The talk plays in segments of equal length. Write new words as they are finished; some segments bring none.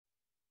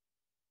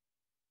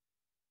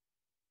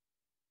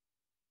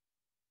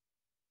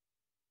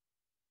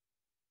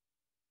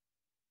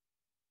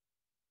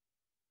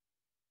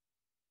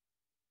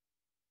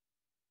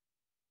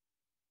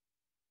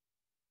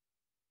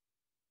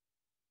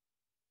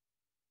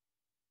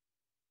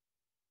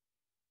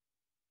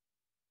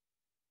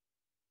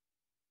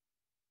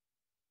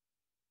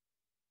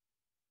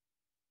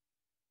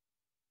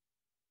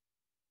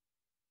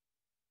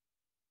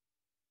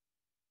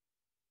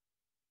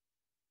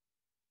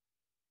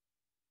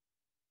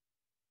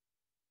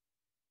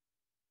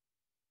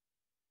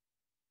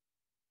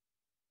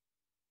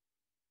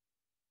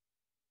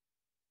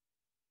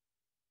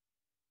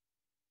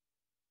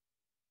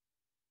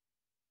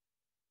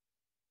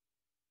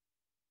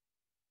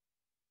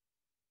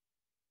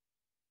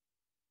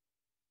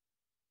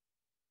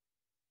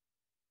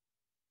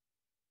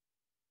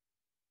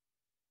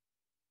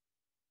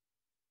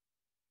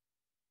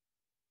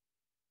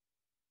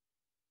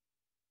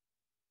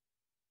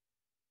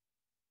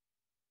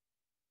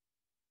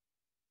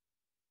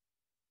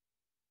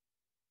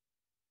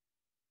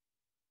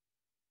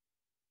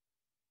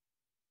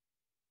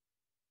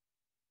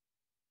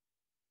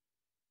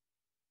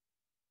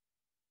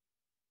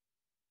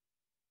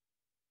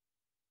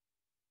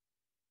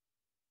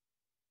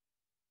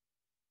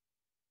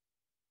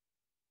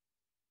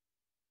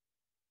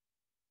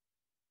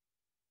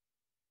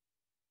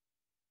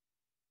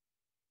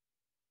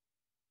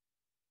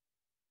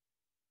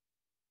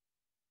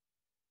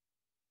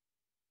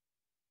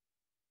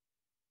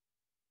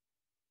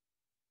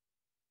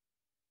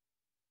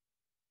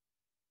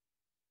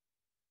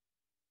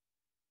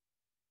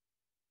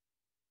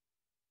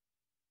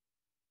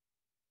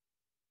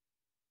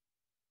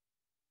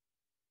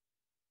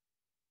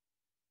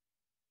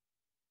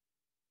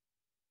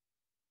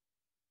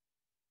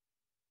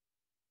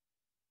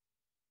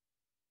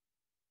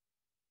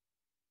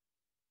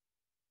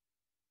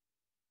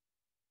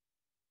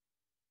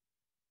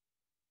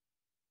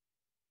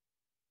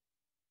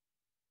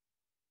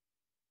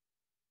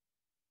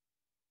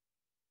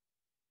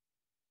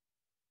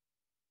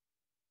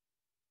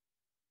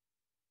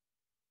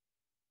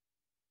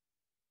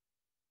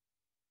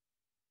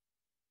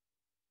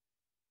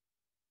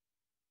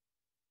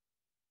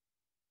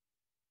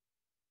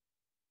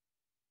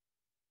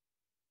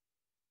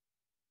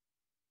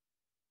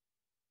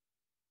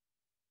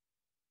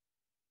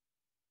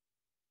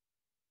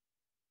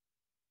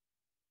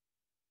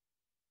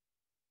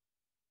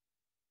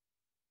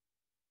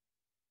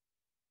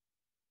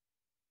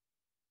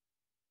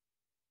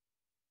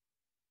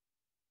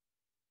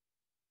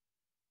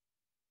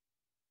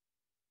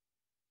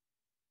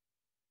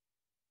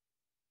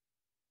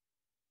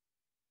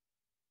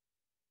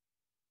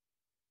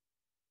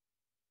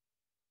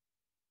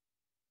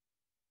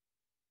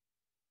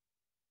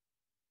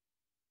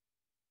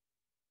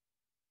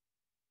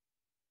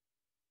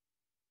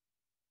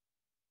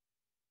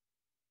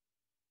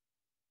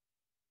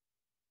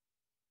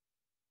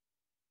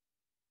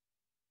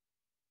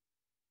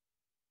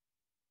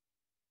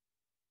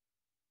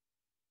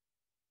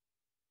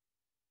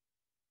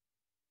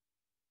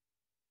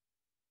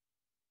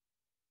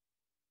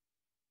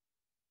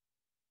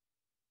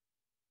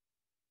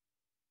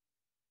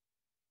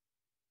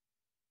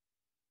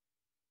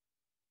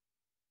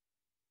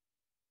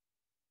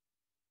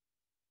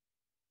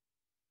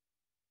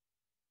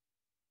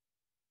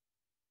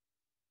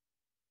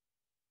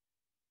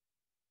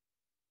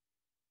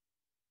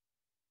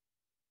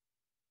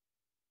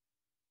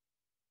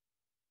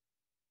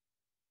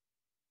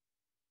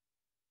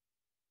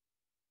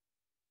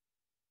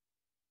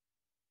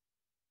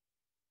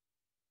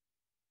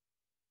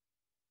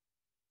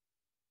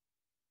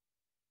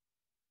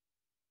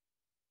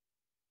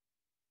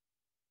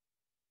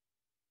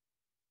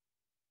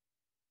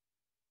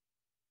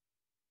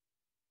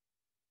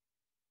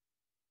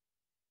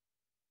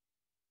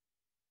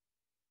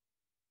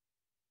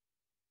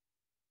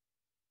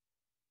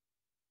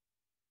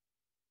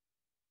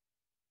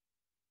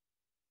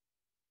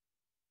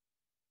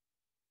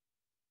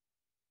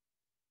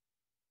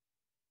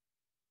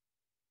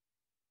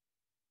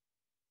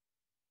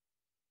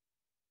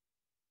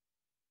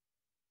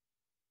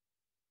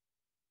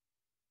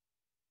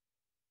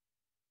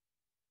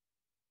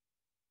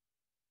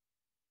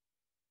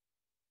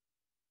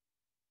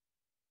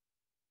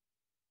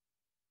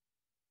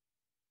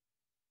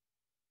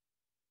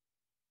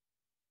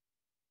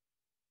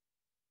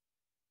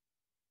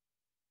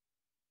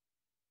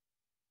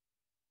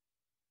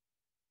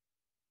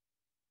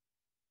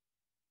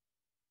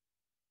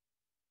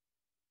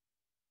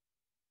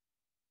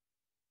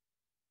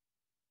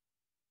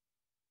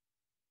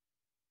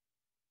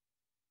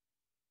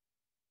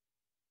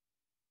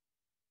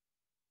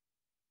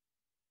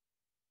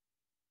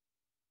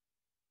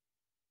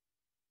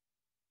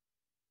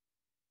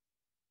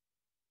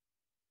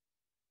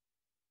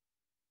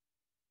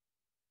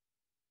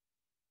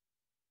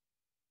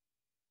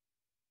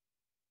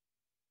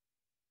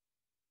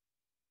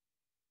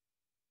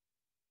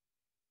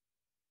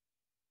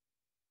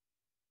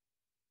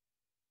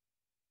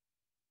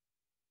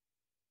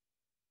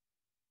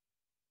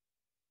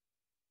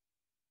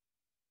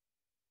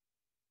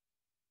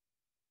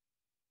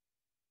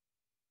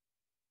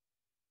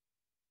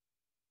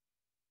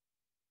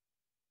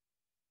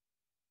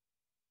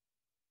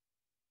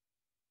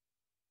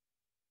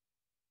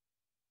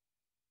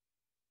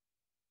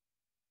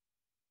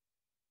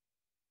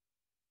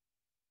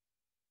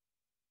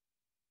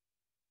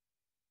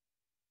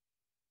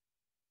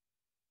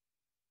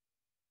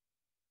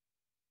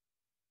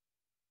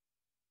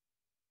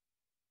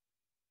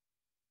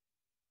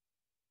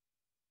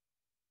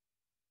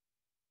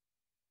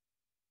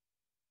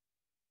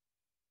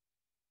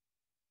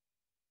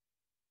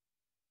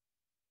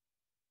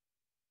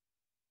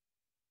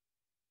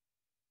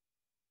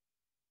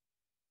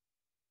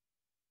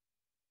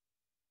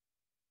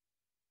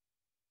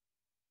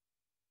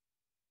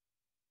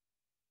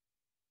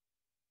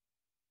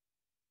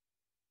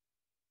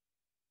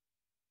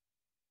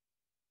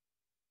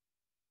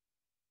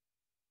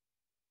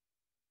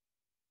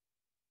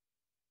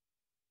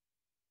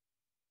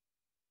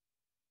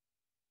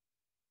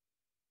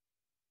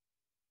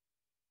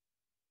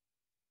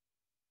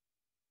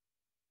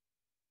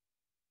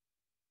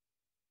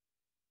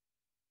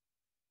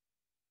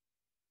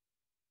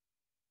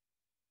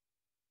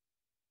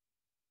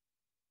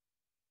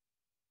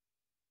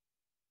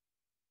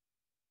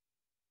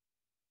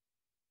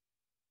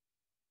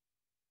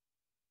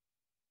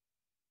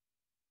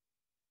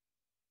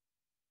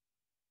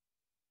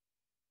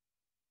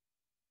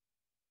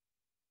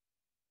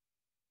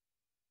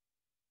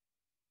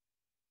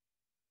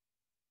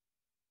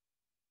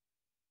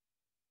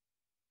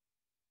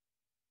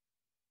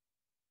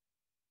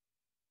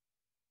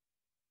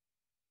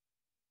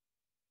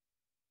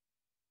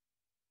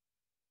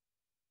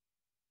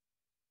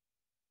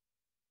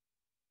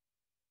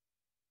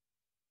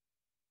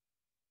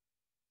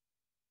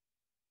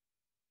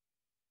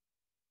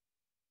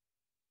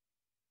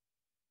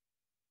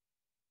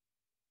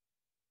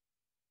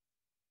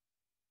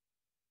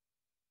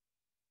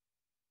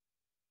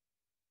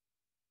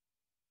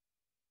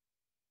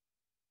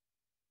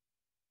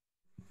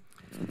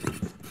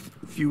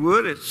you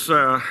would, it's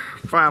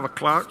 5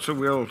 o'clock, so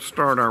we'll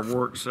start our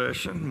work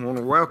session. I want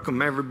to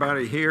welcome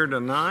everybody here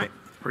tonight.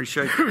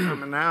 Appreciate you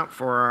coming out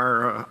for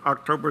our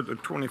October the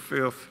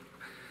 25th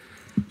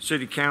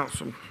City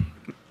Council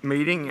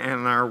meeting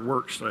and our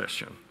work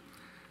session.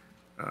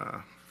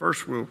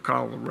 First, we'll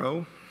call the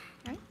roll.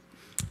 Okay.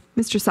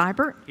 Mr.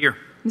 Seibert? Here.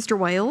 Mr.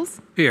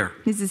 Wales? Here.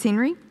 Mrs.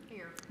 Henry?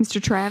 Here.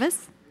 Mr.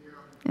 Travis? Here.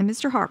 And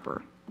Mr.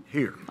 Harper?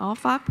 Here. All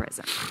 5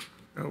 present.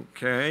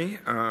 Okay.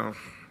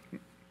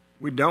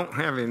 We don't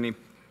have any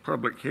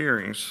public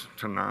hearings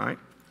tonight.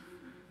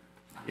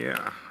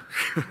 Yeah.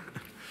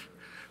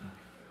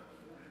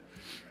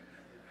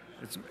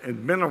 It's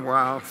been a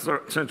while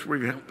since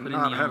we have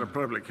not had a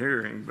public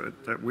hearing,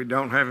 but we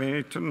don't have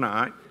any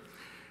tonight.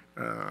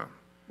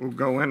 We'll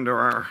go into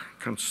our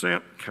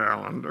consent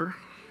calendar.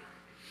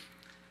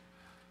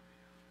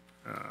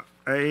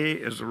 A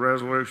is a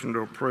resolution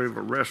to approve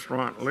a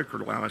restaurant liquor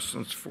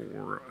license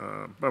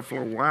for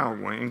Buffalo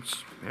Wild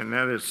Wings, and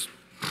that is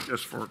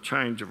just for a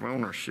change of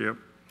ownership.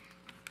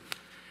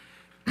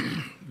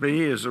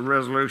 B is a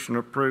resolution to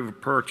approve a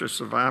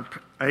purchase of 8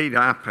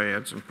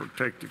 iPads and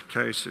protective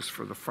cases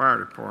for the fire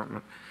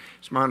department.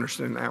 It's my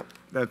understanding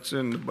that's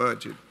in the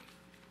budget.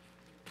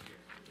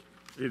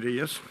 It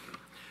is.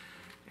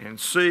 And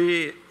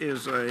C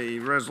is a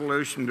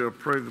resolution to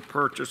approve the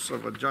purchase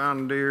of a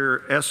John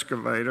Deere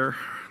excavator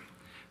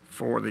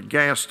for the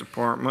gas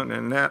department,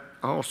 and that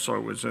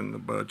also is in the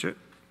budget.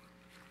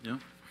 Yeah.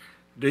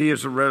 D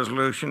is a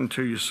resolution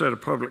to set a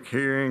public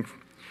hearing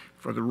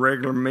for the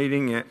regular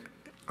meeting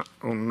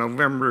on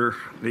November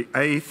the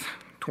 8th,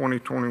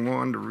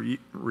 2021 to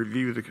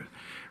review the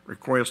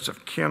request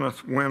of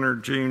Kenneth Winter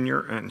Jr.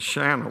 and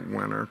Shanna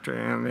Winter to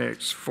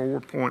annex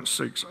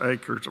 4.6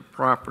 acres of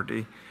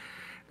property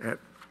at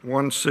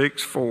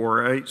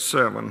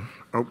 16487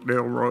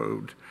 Oakdale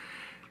Road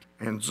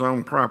and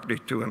zone property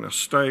to an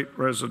estate,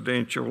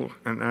 residential,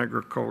 and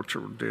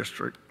agricultural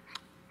district.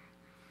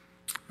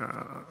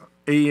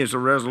 E is a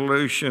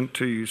resolution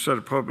to set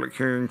a public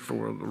hearing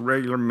for the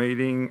regular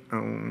meeting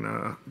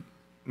on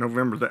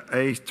November the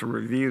 8th to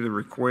review the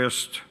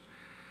request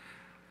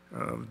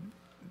of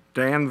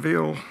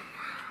Danville,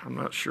 I'm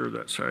not sure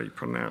that's how you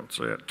pronounce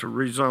that, to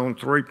rezone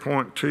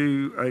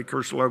 3.2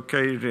 acres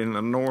located in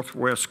the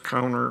northwest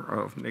corner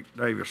of Nick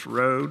Davis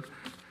Road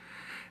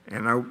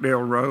and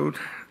Oakdale Road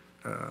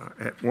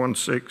at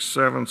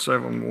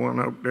 16771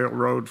 Oakdale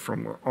Road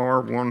from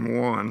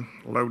R11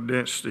 low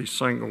density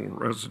single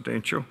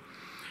residential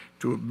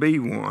to a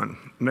B1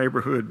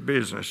 neighborhood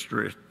business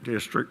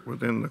district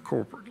within the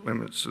corporate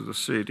limits of the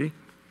city.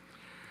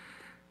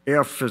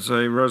 F is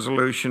a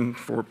resolution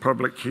for a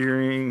public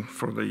hearing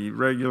for the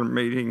regular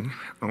meeting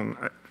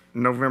on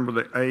November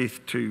the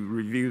 8th to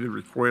review the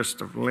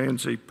request of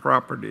Lindsay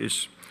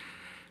Properties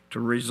to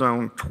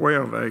rezone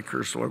 12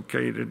 acres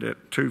located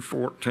at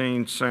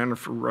 214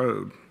 Sandifer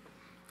Road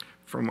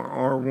from an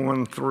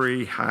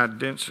R13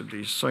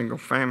 high-density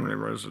single-family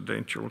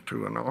residential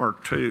to an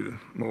R2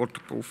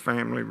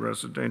 multiple-family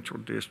residential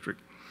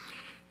district,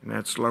 and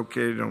that's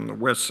located on the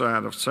west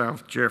side of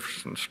South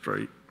Jefferson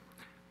Street,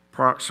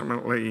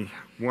 approximately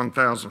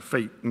 1,000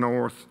 feet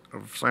north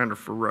of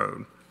Sandifer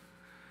Road.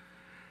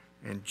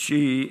 And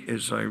G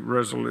is a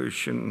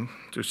resolution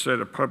to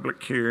set a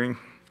public hearing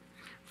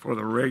for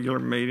the regular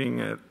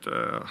meeting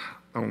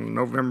on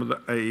November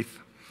the 8th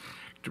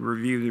to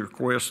review the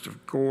request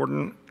of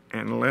Gordon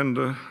and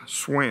Linda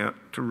Swint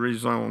to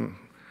rezone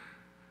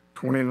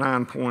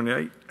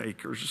 29.8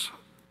 acres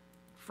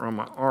from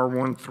an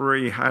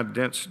R13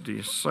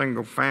 high-density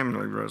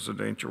single-family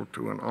residential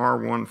to an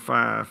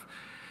R15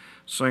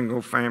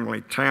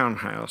 single-family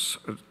townhouse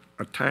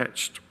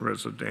attached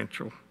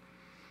residential,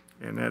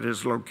 and that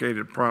is located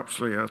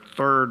approximately a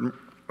third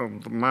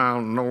of the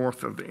mile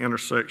north of the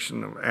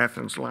intersection of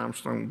Athens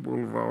Limestone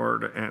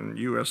Boulevard and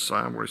US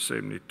Highway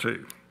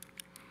 72.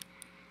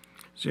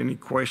 Is there any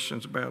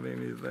questions about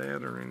any of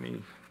that or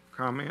any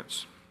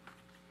comments?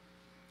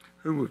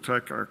 Who will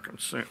take our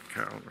consent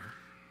calendar?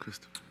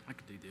 Christopher, I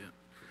could do that.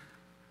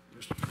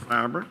 Mr.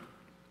 Seibert.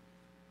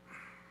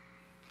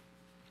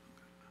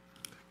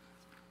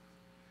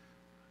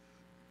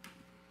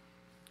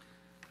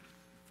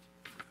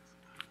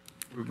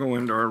 We'll go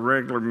into our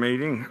regular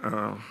meeting,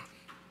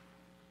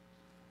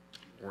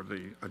 or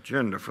the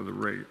agenda for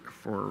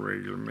a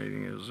regular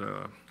meeting is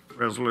a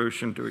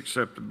resolution to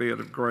accept the bid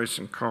of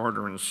Grayson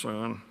Carter and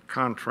Son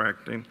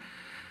Contracting.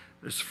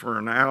 This is for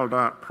an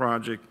ALDOT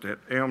project at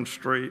Elm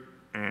Street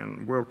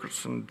and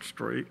Wilkerson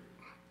Street,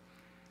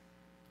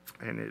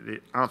 and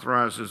it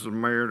authorizes the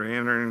mayor to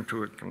enter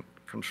into a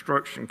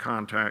construction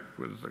contract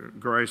with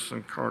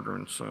Grayson Carter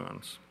and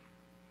Sons.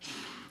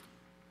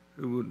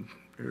 Are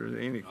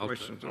there any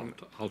questions on it?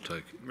 I'll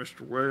take it.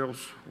 Mr.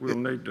 Wells, we'll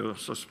need to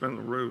suspend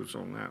the rules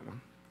on that one.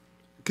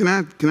 Can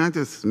I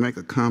just make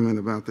a comment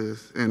about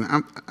this? And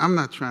I'm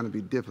not trying to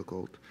be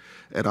difficult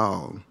at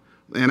all.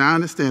 And I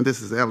understand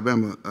this is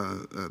Alabama,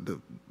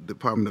 the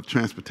Department of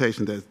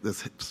Transportation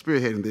that's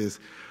spearheading this,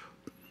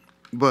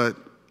 but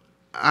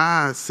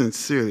I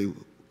sincerely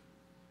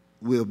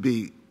will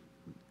be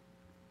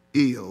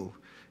ill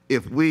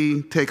if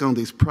we take on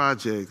these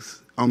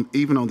projects,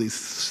 even on these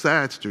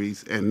side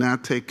streets, and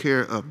not take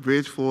care of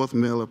Bridgeforth,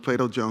 Miller,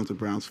 Plato Jones, and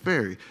Browns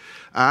Ferry.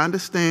 I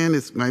understand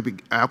it's maybe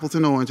apples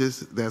and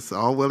oranges, that's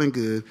all well and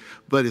good,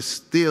 but it's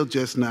still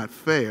just not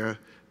fair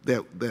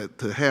that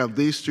to have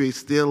these streets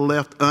still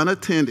left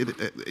unattended,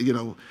 you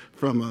know,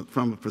 from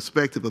a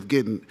perspective of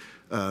getting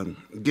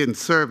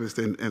serviced.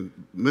 And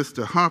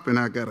Mr. Harper and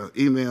I got an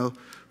email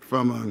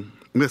from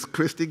Miss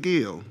Christy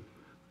Gill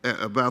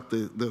about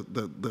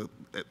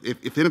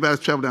if anybody's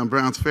traveled down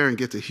Browns Ferry and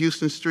get to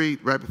Houston Street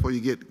right before you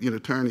get, you know,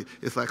 turn,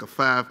 it's like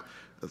a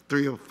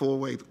 3 or 4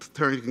 way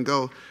turn you can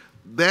go.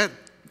 That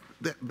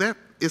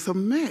is a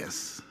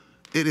mess.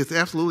 It is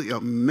absolutely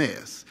a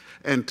mess.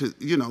 And to,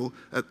 you know,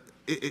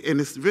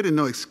 and it's really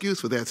no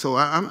excuse for that. So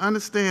I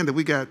understand that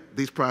we got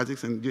these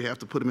projects and you have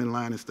to put them in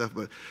line and stuff,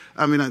 but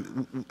I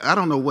mean, I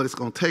don't know what it's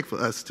going to take for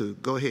us to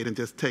go ahead and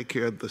just take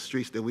care of the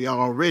streets that we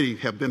already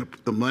have been,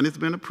 the money's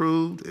been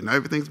approved and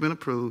everything's been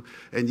approved,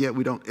 and yet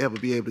we don't ever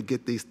be able to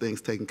get these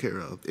things taken care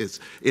of.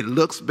 It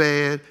looks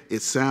bad,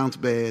 it sounds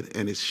bad,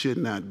 and it should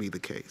not be the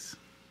case.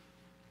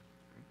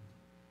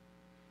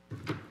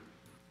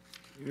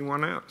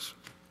 Anyone else?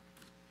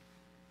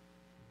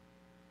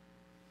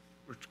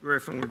 Mr.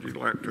 Griffin, would you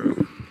like to? Just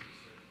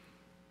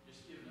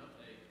give an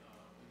update.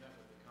 We met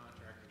with the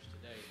contractors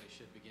today. They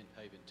should begin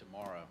paving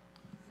tomorrow.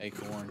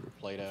 Acorn,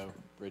 Plato,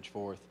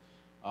 Bridgeforth.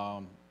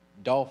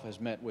 Dolph has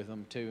met with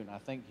them too, and I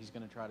think he's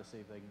going to try to see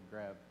if they can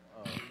grab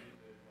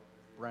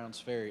Browns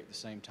Ferry at the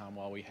same time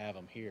while we have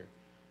them here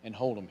and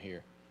hold them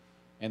here.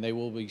 And they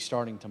will be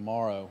starting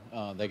tomorrow.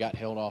 They got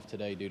held off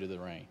today due to the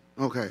rain.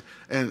 Okay,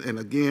 and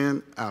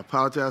again, I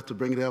apologize to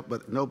bring it up,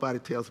 but nobody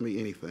tells me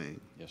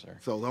anything. Yes, sir.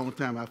 So the only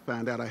time I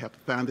find out, I have to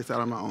find this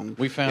out on my own.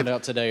 We found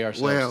out today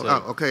ourselves.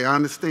 Well, okay, I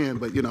understand,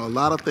 but you know, a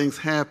lot of things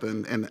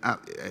happen, and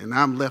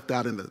I'm left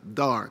out in the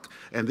dark.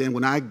 And then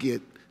when I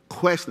get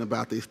questioned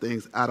about these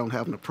things, I don't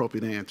have an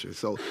appropriate answer.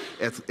 So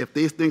if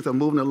these things are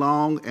moving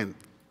along and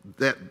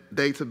that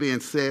dates are being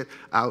set,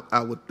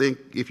 I would think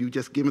if you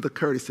just give me the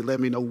courtesy to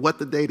let me know what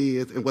the date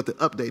is and what the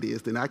update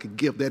is, then I could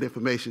give that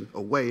information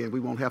away, and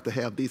we won't have to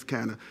have these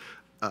kind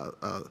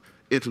of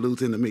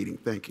interludes in the meeting.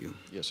 Thank you.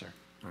 Yes, sir.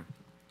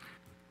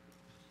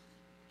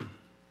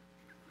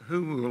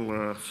 Who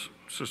will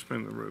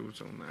suspend the rules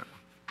on that?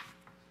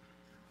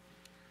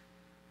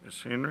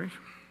 Ms. Henry?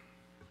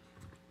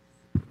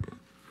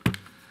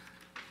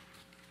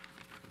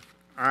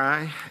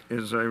 I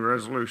is a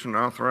resolution to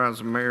authorize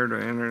the mayor to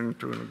enter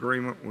into an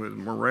agreement with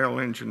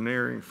Morrell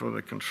Engineering for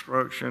the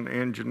construction,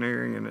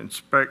 engineering, and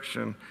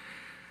inspection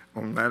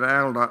on that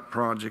ALDOT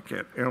project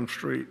at Elm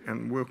Street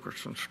and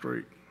Wilkerson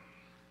Street.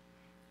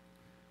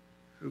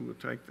 Who will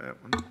take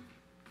that one?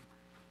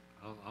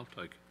 I'll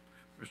take it.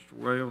 Mr.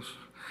 Wells.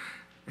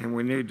 And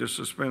we need to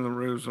suspend the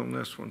rules on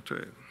this one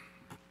too.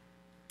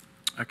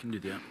 I can do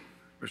that.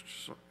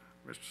 Mr.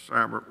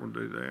 Seibert will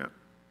do that.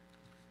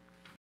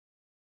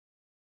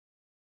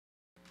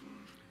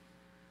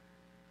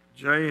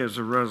 J is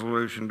a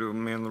resolution to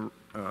amend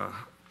the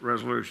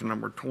resolution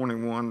number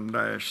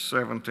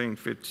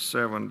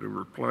 21-1757 to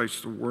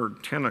replace the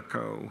word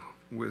Tenneco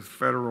with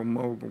Federal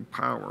Mogul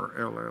Power,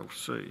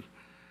 LLC,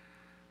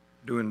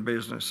 doing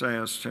business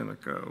as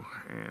Tenneco,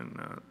 and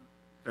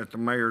that the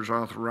mayor is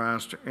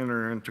authorized to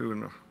enter into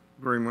an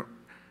agreement,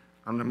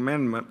 an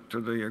amendment to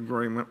the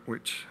agreement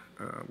which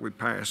we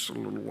passed a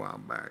little while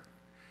back.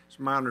 It's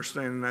my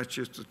understanding that's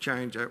just to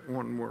change that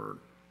one word.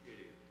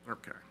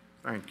 Okay,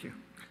 thank you.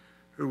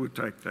 Who would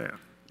take that?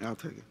 I'll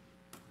take it.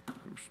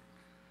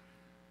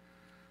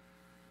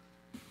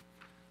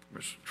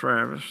 Mr.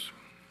 Travis.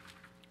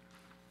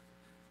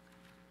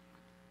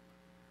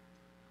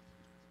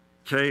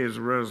 K is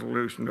a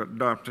resolution to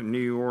adopt a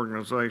new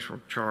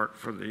organizational chart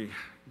for the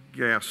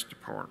gas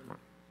department.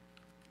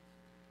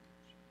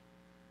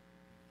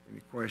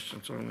 Any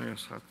questions on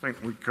this? I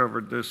think we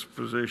covered this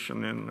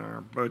position in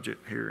our budget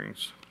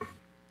hearings.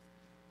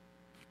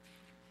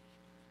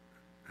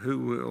 Who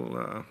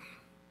will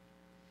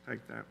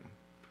take that one?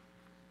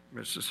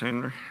 Mrs.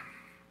 Henry.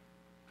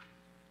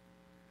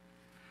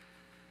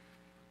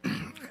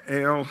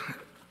 L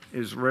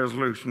is a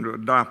resolution to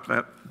adopt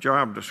that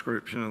job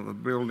description of the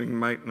building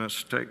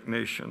maintenance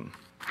technician.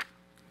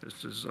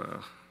 This is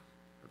the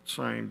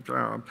same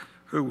job.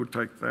 Who would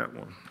take that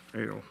one?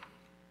 L.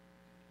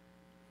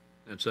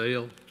 That's L?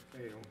 L.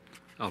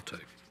 I'll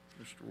take it.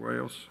 Mr.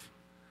 Wells.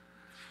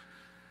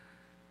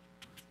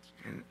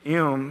 And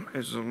M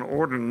is an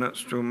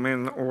ordinance to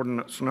amend the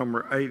ordinance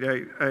number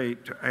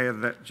 888 to add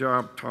that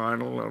job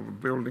title of a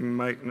building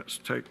maintenance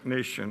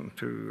technician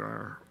to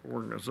our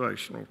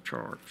organizational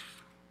charts.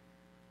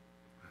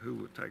 Who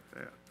would take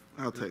that?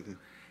 I'll take it.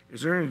 Is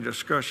there any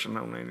discussion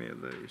on any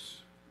of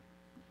these?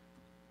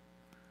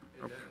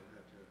 Okay.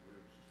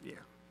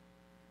 Yeah.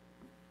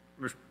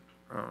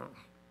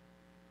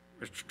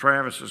 Mr.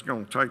 Travis is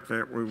going to take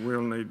that. We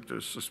will need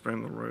to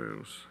suspend the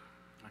rules.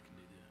 I can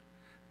do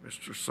that.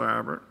 Mr.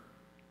 Seibert.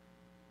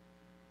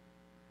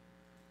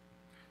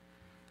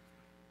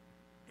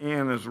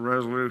 N is a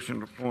resolution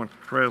to appoint the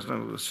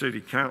president of the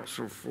city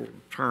council for the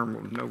term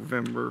of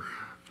November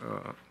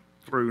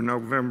through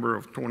November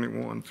of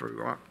 21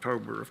 through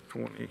October of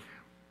 22.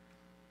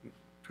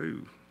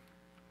 And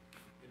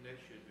that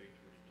should be 22.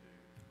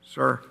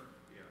 Sir?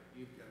 Yeah,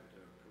 you've got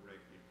to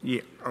correct it.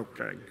 Yeah,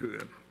 okay,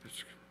 good.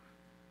 It's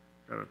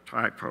got a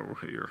typo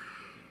here.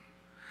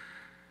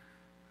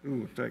 Who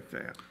will take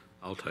that?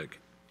 I'll take it.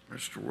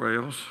 Mr.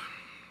 Wells?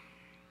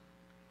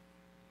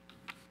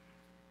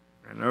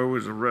 And O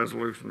is a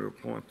resolution to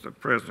appoint the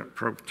President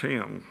Pro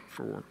Tem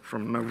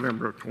from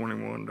November of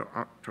 21 to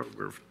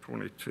October of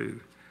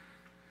 22.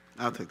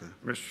 I'll take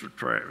that. Mr.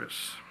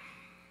 Travis.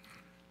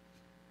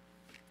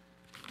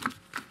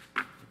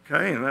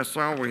 Okay, and that's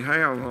all we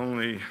have on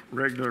the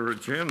regular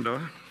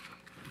agenda.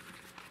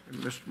 And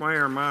Mr.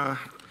 Mayor, am I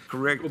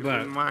correct? Go that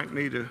back. we might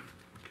need to.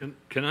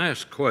 Can I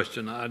ask a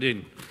question? I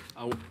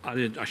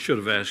should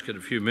have asked it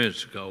a few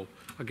minutes ago.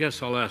 I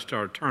guess I'll ask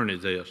our attorney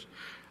this.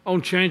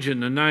 On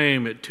changing the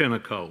name at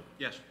Tenneco.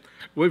 Yes, sir.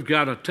 We've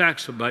got a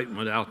tax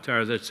abatement out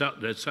there that's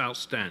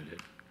outstanding.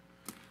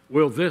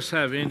 Will this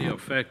have any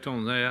effect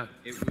on that?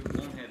 It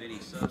won't have any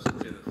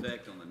substantive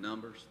effect on the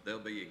numbers. They'll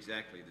be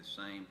exactly the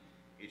same.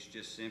 It's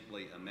just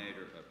simply a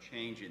matter of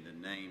changing the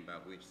name by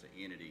which the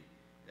entity,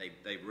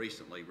 they've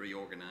recently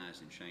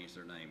reorganized and changed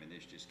their name, and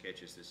this just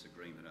catches this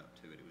agreement up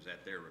to it. It was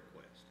at their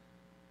request.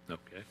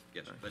 Okay.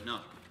 Yes, sir. But no,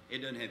 it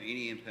doesn't have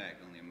any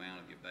impact on the amount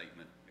of the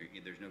abatement.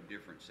 There's no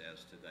difference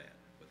as to that,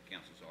 what the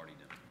council's already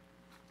done.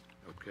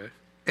 Okay.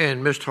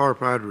 And Mr.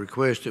 Harper, I'd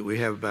request that we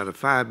have about a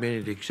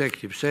 5-minute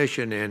executive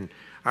session, and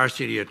our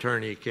city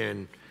attorney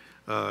can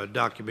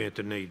document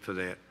the need for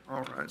that.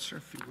 All right, sir,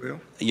 if you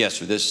will. Yes,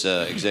 sir. This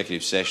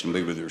executive session will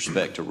be with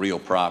respect to real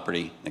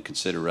property and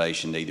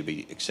consideration need to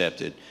be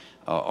accepted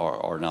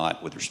or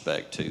not with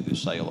respect to the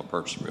sale or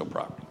purchase of real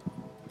property.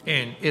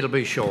 And it'll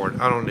be short.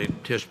 I don't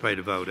anticipate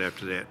a vote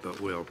after that, but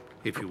we'll,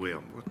 if you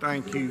will. Well,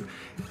 thank you.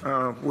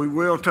 We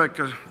will take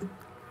a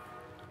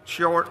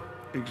short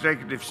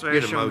executive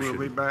session. We'll motion.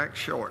 be back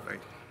shortly.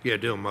 Yeah,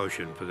 do a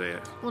motion for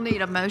that. We'll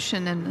need a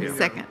motion and a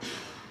second.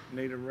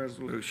 Need a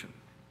resolution.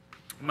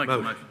 Make a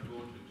Motion. motion.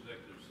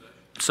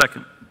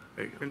 Second.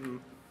 Been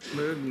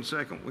moved and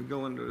second, we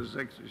go into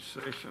executive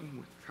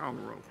session. Call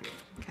the roll, please.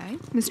 Okay.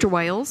 Mr.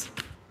 Wales?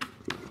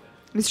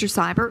 Mr.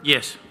 Seibert?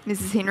 Yes.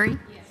 Mrs. Henry?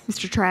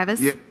 Mr.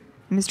 Travis? Yeah.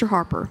 Mr.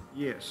 Harper?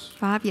 Yes.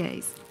 5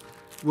 yeas.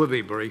 We'll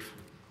be brief.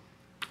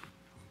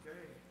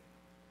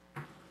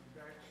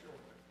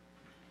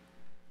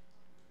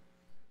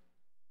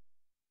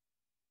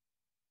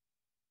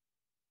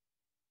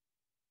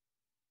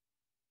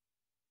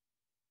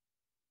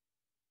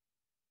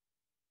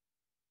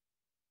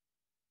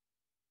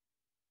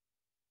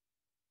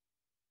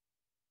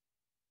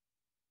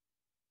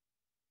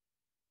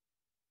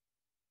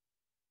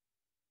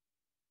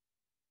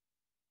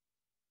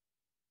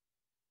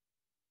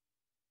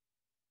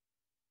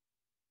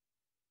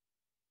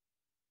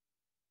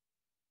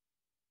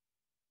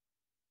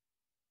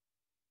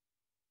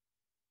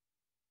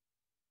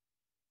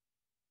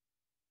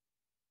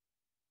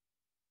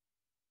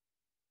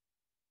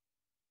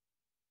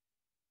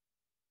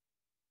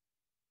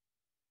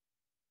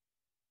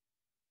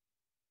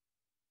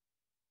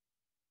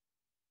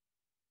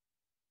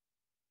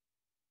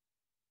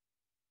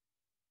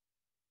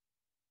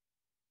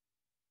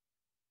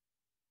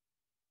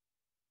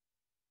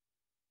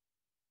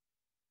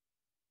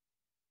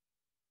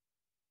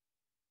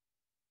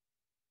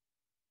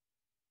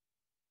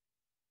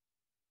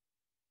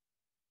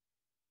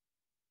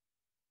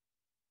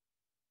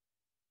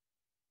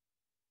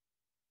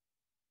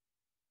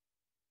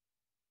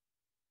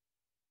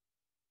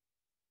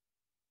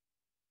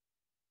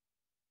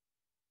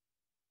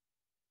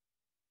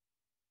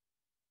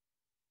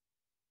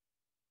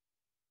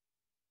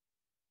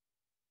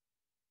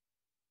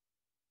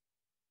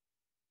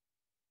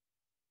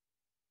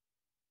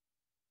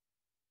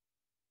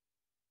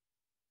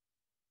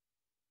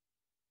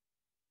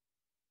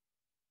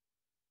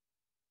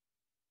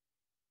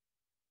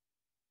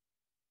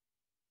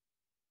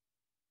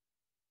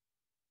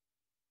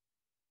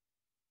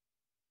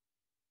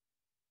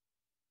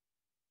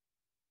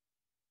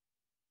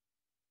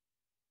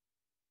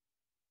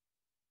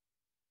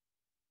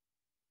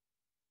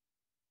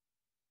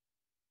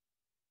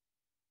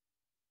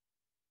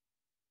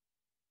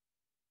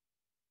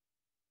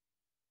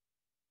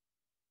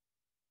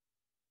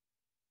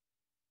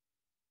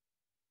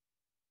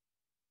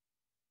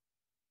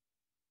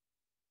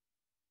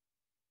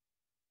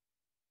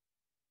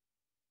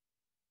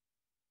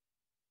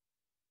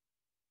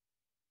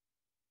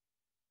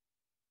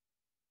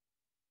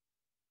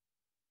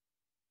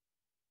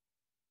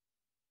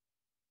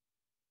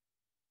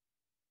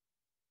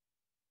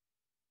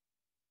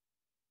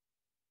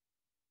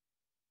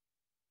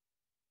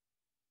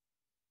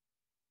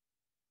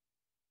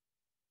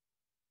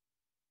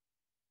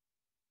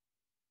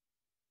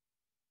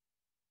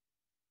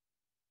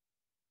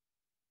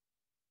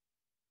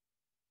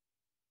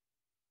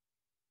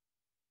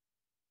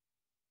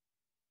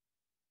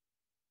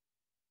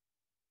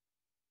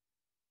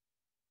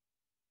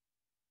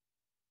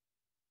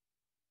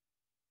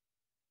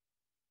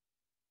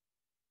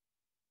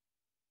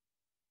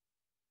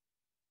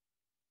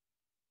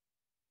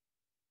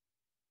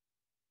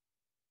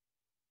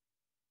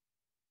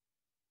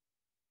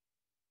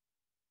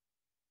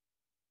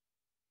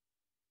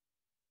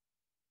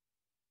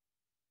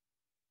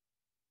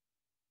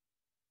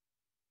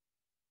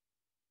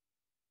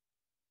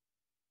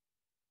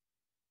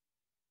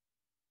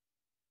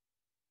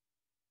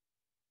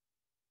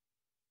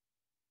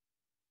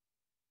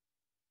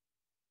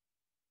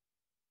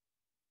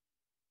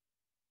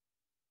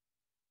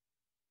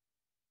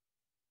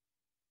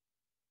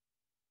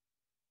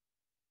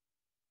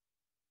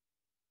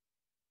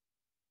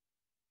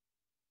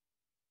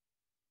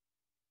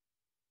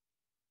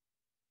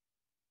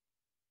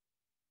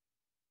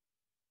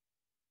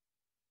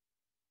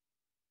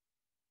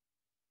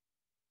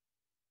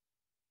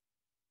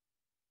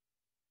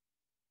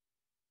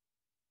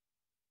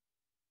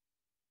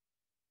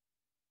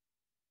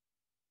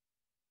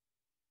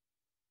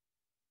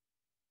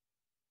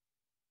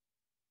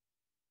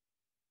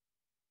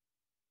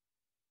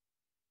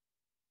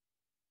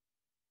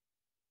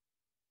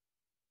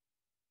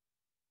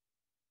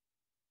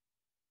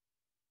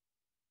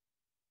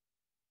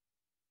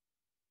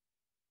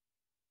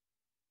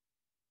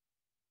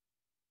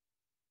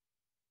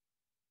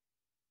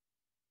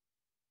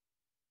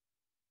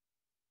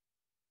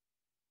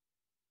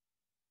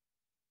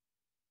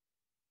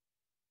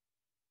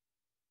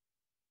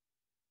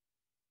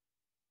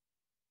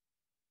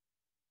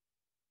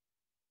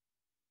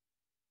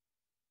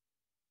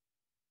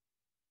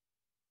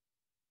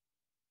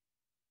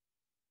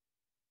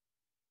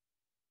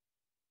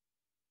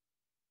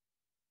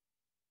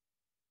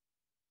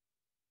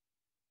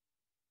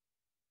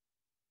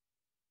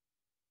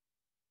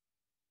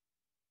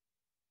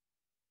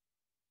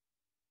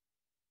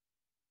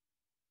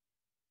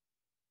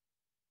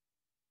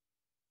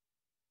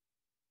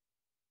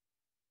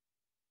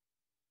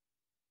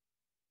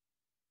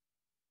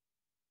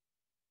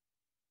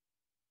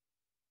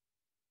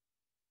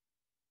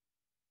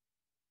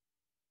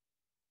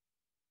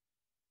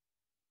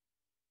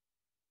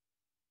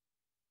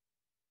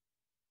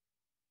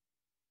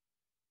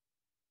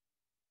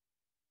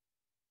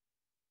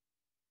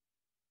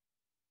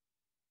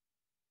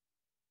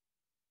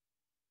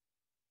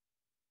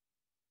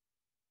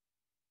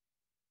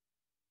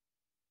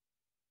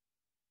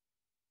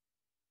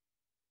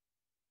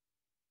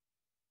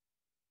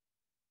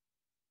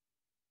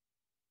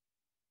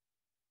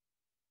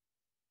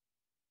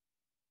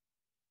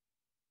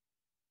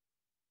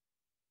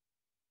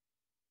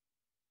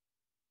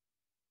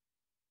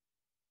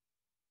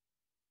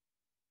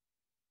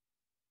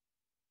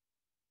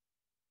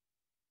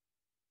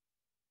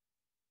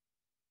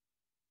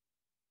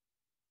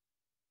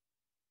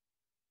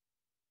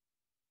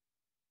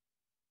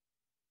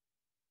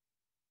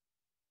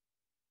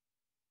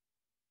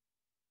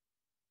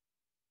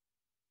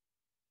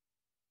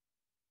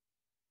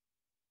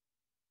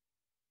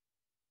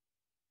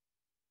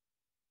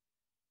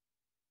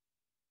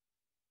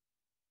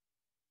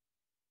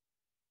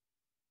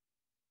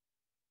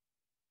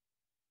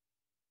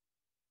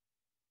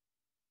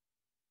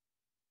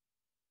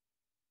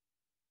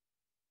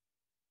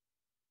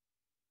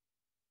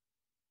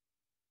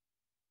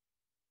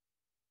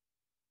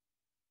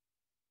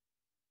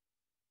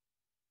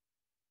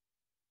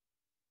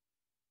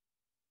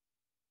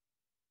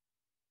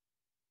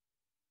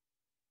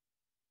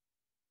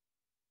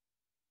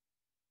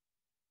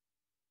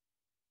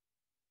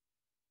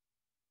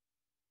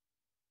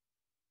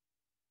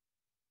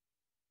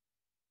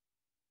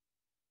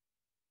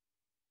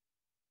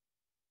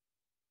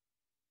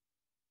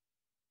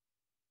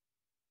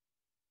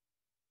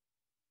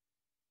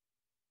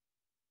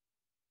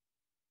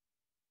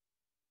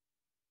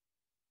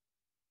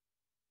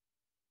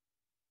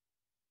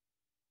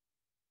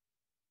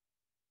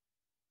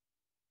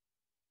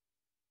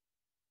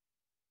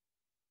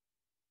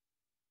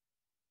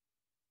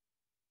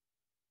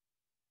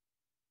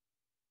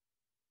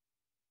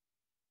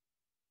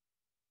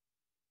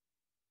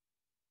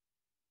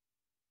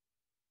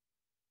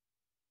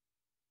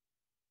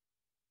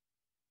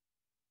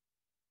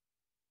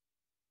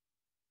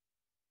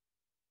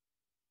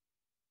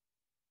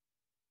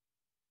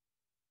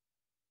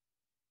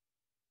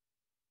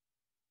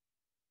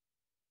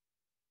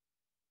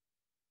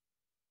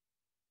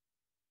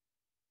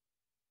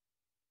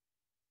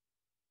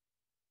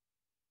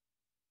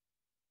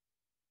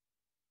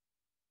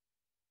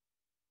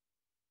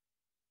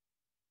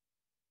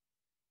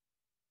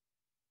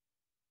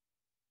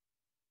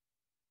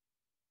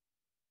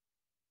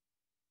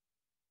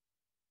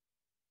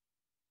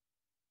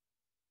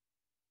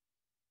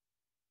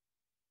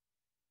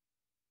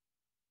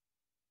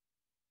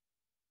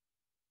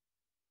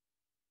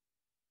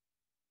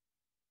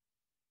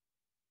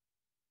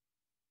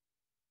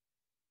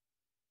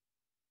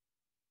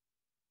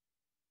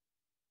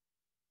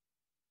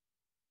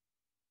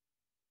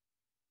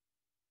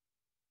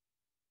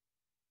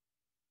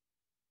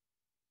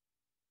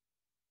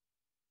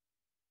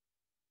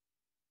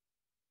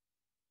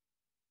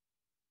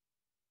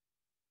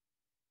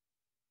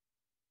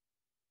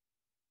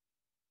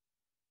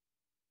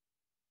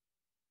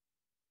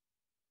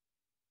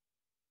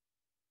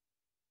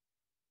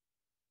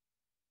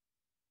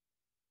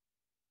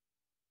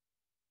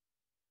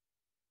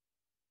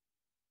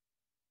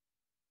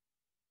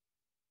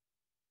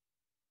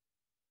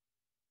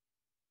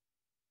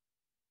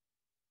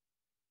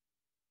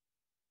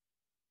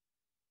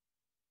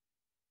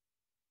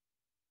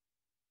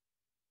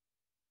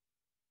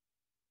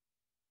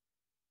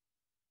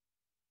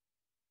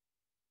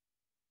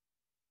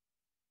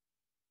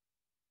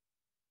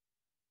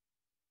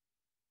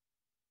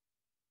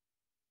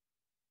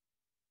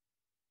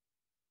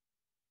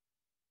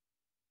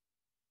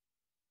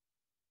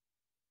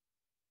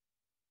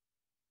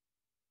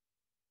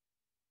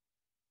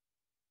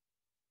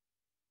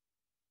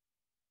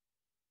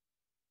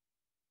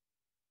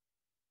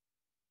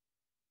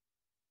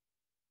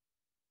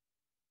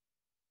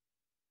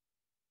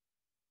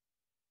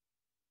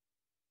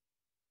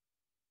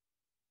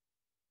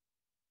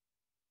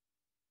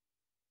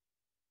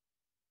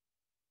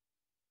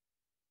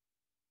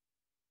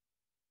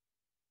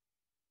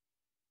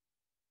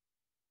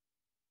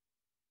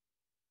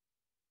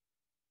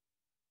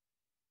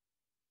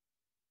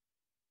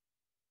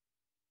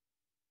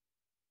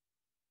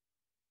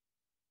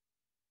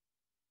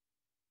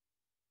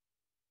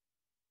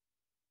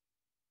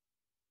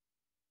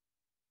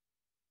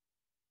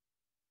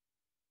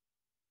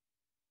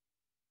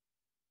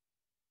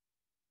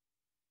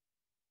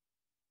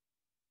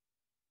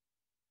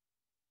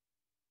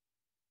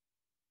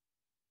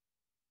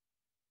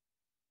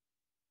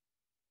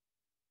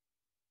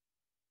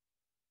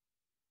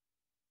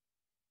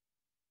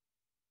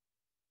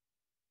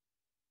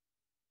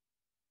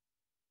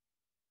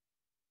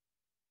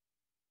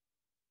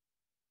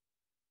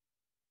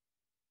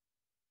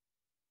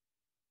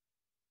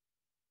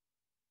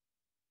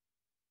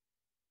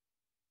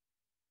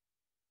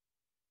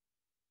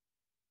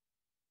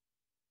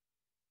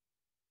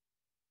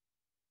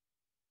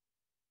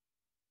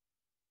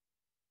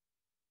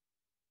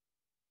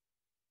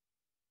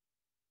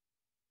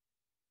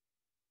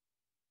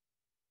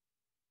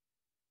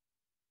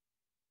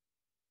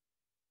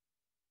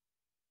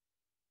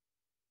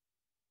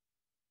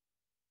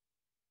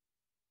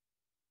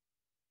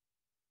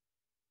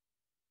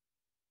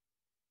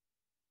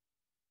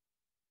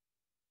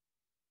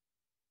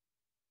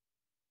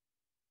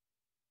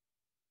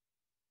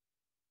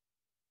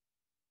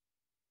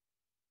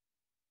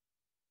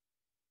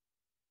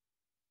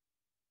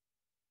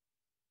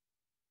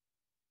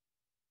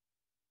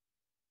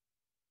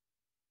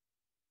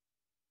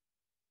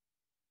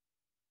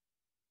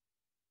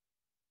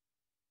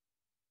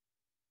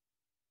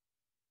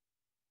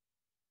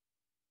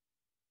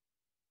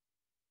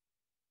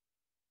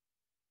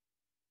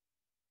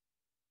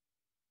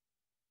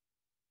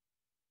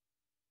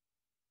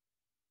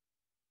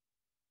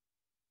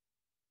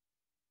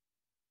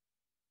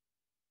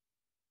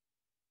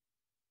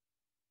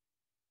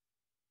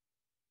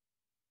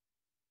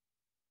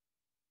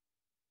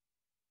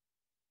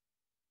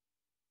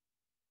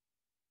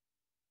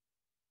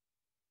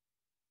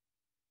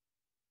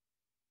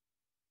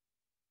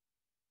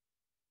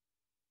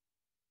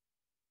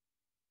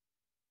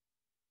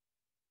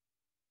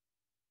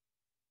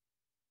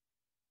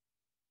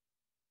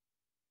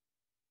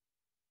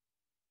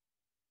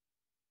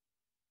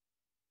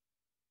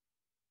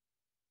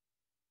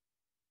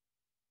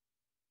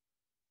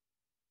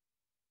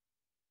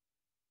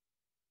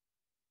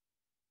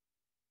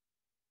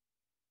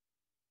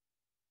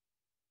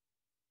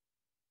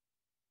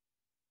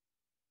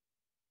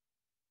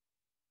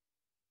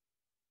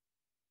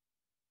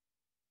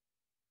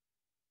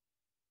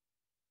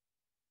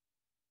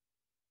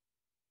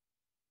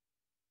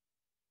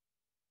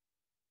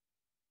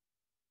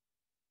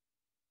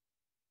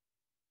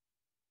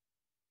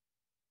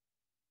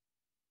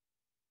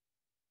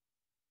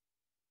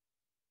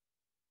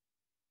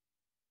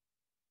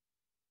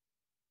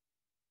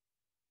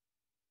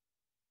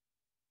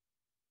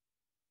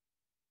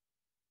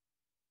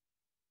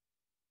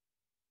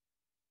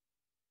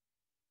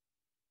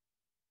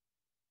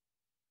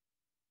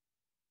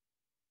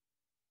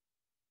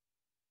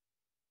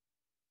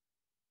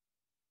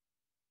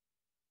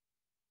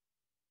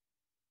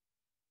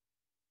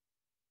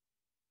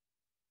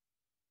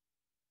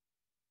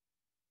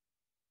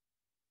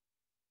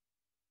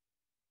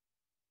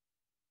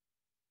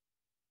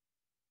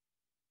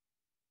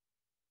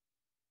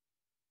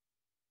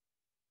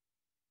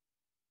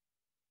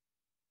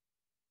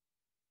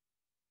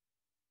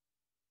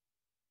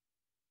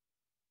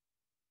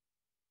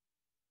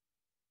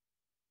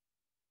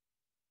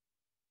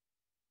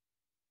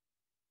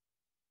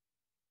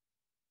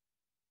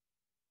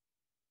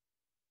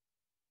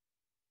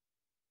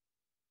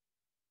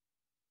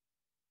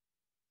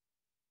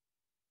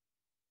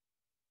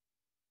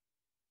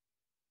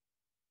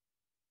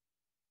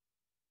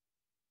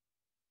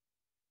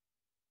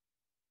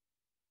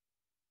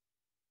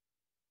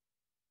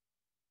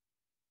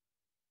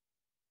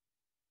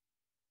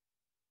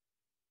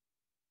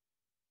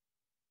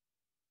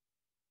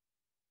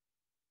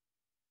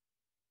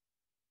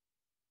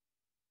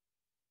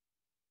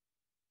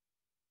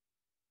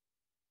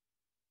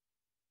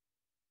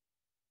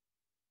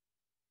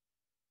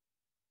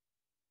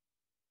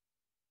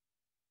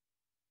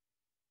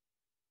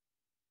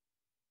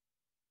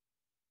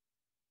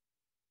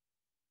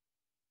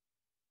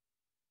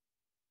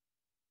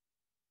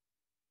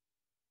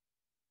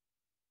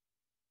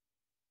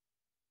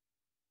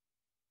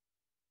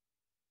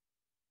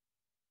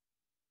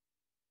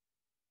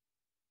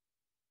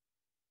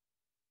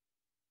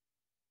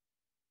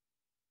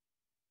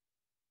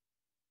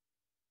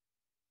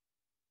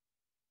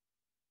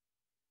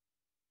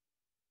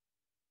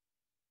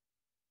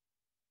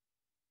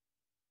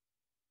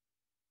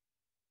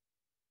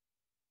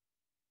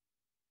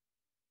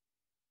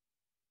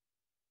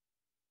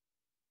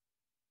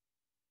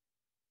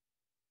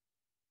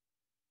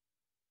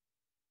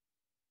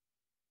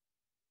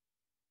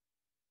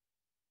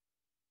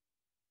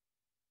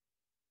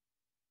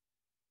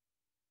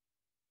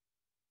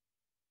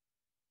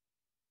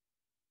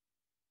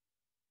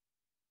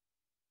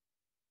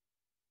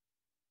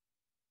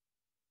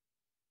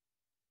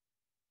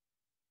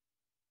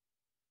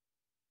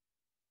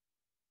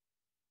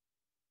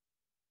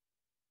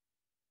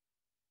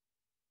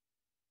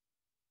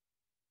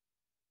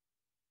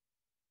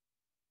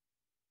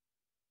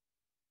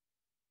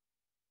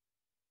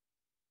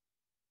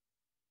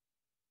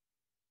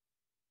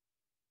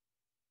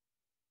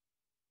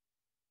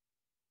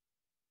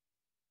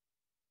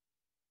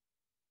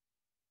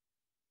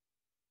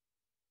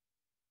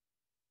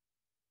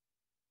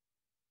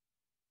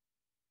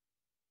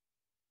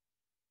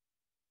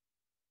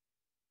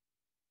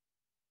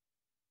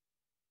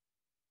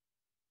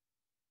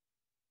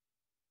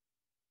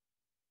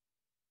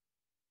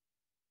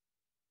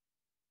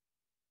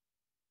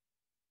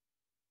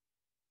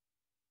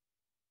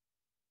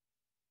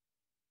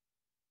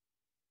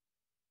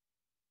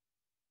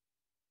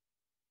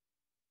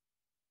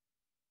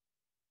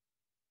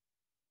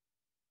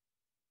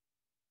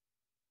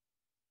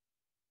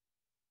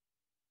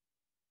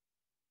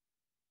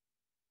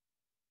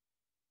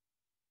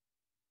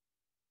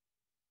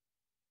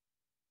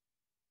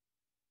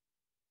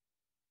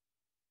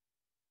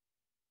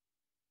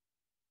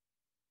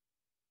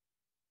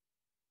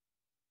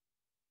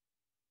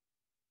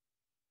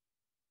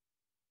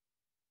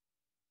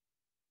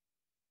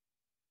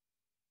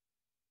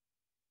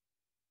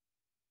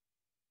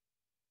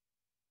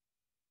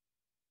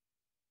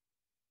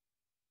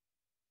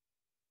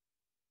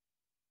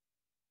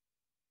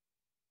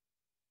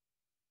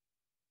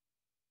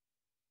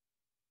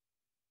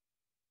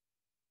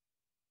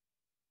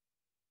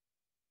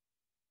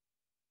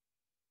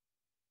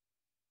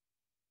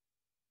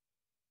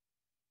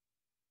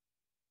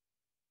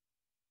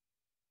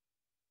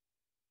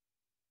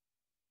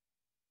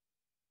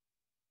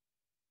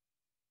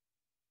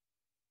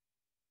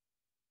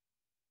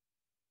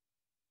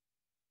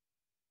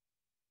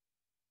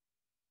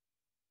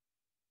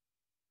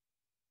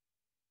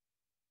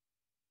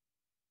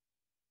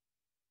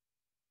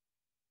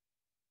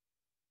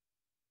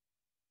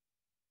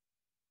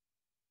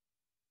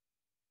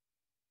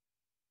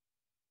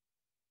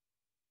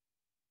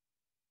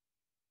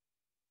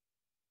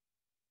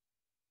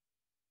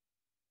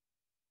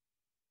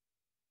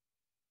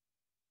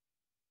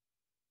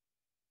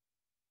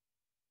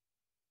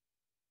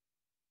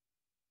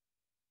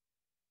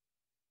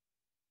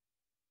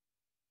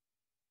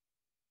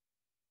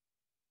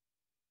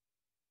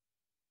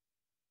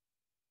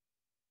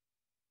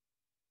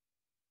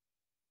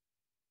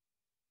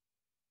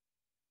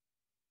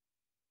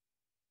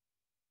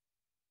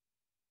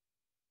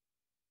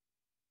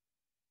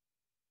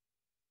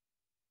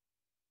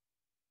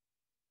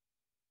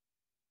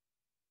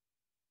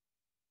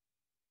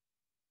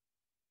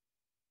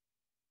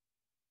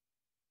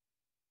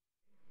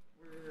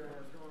 We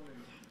are going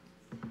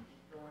to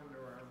go into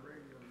our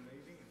regular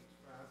meeting. It's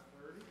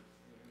 5:30,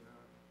 and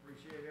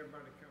appreciate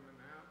everybody coming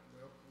out.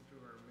 Welcome to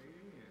our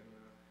meeting, and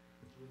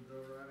we'll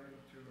go right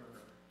into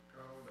our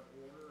call to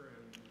order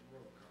and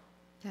roll call.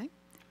 Okay.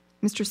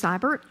 Mr.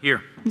 Seibert?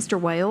 Here. Mr.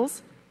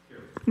 Wales?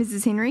 Here.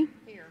 Mrs. Henry?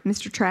 Here.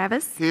 Mr.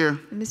 Travis? Here.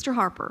 And Mr.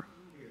 Harper?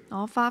 Here.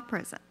 All 5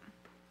 present.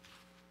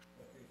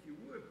 If you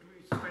would,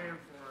 please stand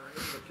for our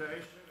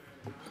invitation,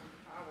 and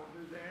I will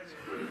do that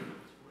and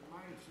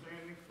remain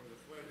standing for the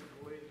pledge of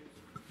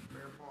allegiance.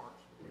 Mayor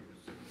Marks will lead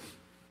us in.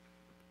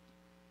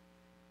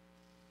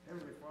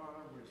 Heavenly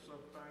Father, we're so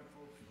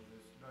thankful for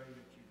this day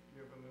that you've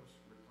given us.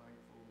 We're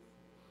thankful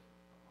for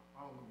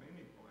all the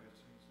many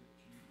blessings that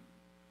you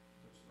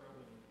bestow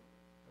on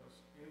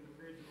us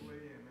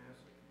individually and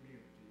as a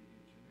community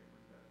each and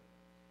every day.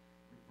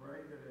 We pray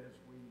that as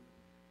we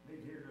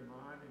meet here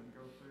tonight and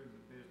go through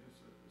the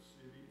business of the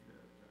city,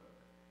 that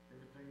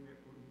everything that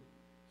we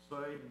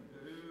say and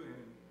do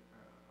and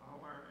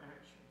all our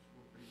actions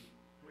will be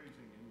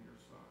pleasing in your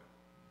sight.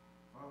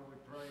 Father, we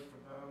pray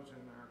for those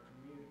in our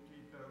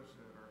community, those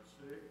that are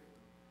sick,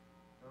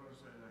 those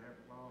that have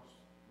lost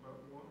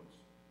loved ones,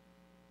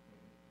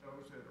 and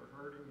those that are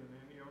hurting in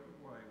any other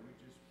way. We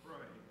just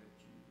pray that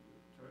you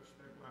will touch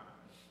their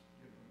lives,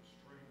 give them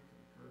strength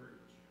and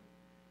courage.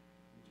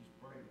 And we just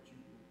pray that you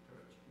will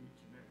touch each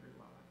and every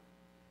life.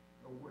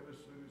 Go with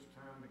us through this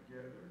time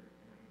together,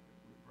 and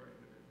we pray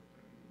that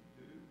everything we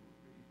do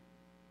will be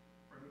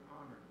bring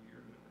honor to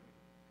your name.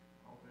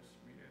 All this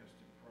we ask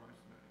in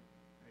Christ's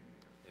name.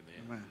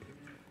 Amen.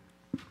 Amen.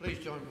 Please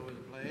join me with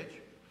the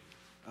pledge.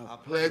 I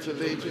pledge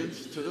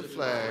allegiance to the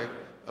flag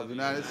of the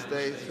United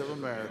States of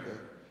America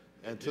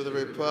and to the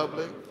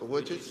republic for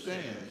which it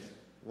stands,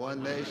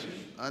 one nation,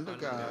 under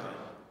God,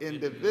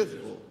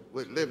 indivisible,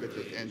 with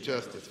liberty and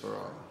justice for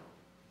all.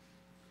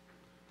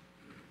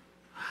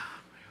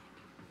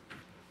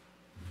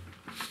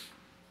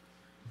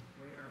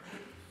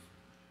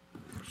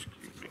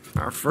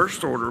 Our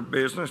first order of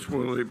business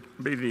will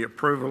be the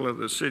approval of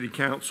the city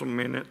council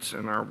minutes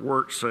and our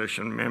work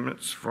session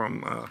minutes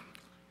from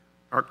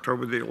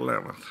October the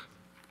 11th.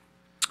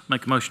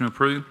 Make a motion to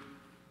approve.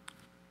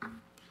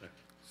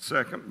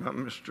 Second by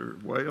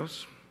Mr.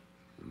 Wales.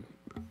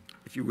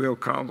 If you will,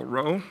 call the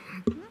roll.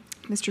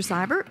 Mr.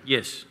 Seibert?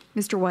 Yes.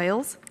 Mr.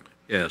 Wales?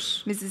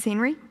 Yes. Mrs.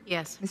 Henry?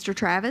 Yes. Mr.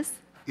 Travis?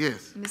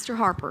 Yes. And Mr.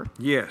 Harper?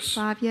 Yes.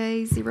 5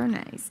 yeas, 0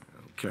 nays.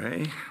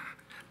 Okay.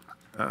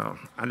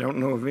 I don't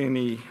know of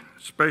any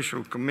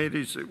special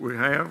committees that we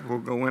have. We'll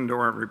go into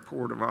our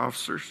report of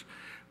officers.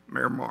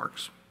 Mayor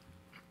Marks.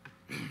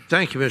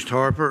 Thank you, Mr.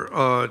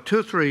 Harper. 2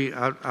 or 3,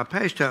 I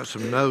passed out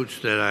some notes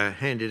that I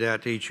handed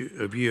out to each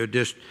of you.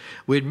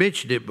 We'd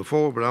mentioned it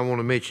before, but I want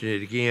to mention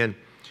it again.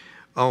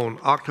 On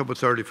October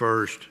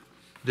 31st,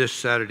 this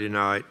Saturday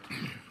night,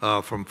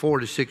 from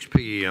 4 to 6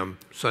 p.m.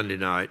 Sunday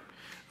night,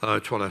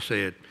 that's what I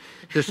said.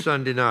 This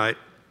Sunday night,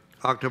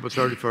 October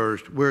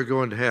 31st, we're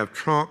going to have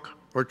trunk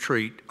or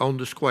treat on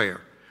the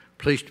square.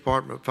 Police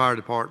department, fire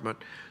department,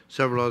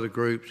 several other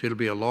groups. It'll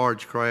be a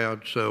large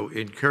crowd, so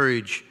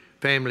encourage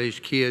families,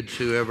 kids,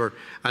 whoever.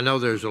 I know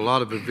there's a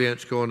lot of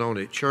events going on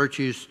at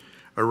churches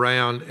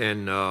around,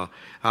 and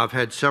I've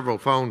had several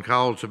phone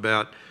calls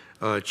about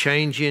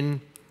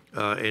changing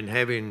and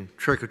having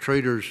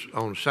trick-or-treaters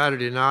on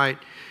Saturday night.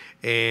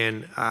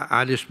 And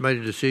I just made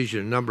a decision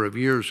a number of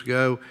years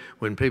ago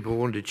when people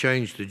wanted to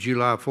change the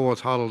July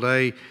 4th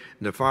holiday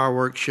and the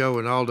fireworks show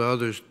and all the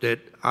others that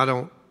I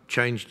don't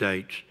change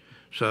dates.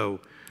 So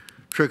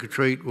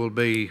trick-or-treat will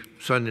be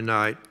Sunday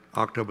night,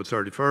 October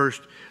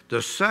 31st.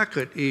 The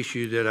second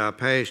issue that I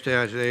passed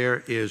out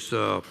there is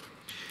a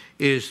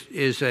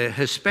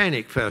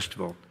Hispanic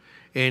festival,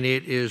 and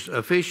it is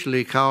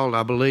officially called,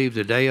 I believe,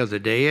 the Day of the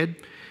Dead.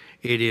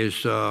 It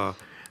is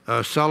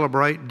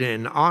celebrating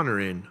and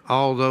honoring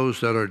all those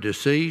that are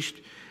deceased,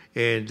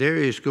 and there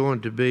is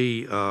going to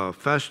be a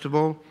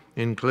festival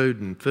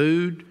including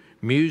food,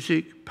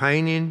 music,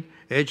 painting,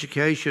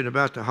 education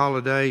about the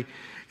holiday,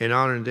 and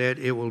honoring that.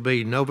 It will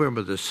be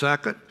November the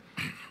 2nd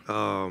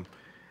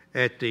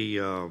at the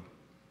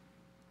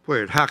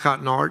at High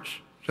Cotton Arts.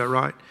 Is that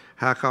right?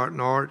 High Cotton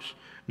Arts,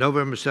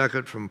 November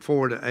 2nd from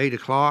 4 to 8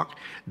 o'clock.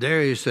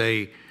 There is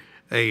a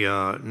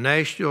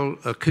national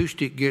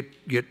acoustic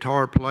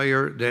guitar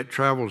player that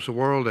travels the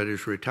world that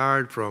is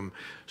retired from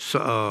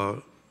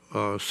Southern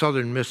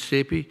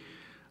Mississippi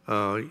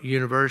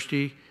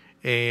University,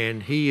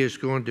 and he is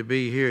going to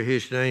be here.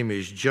 His name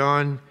is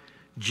John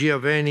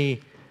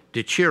Giovanni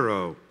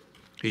DiCiro.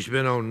 He's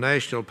been on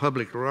National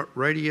Public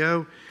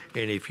Radio,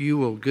 and if you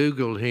will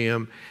Google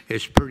him,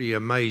 it's pretty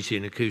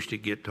amazing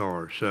acoustic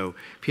guitar. So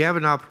if you have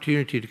an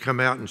opportunity to come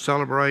out and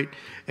celebrate.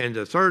 And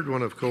the third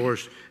one, of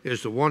course,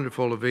 is the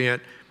wonderful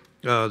event,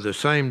 the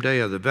same day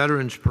of the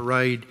Veterans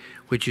Parade,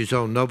 which is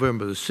on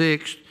November the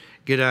 6th.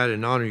 Get out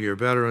and honor your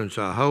veterans,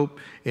 I hope.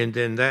 And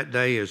then that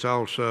day is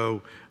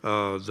also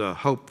the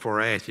Hope for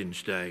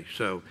Athens Day.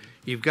 So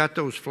you've got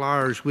those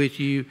flyers with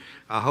you.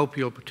 I hope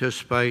you'll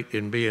participate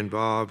and be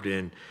involved.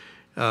 And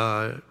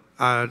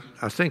I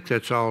think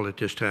that's all at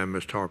this time,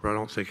 Mr. Harper. I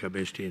don't think I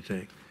missed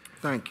anything.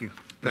 Thank you.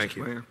 Thank Mr.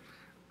 you. Mayor.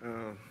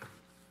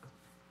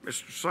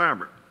 Mr.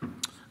 Seibert.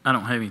 I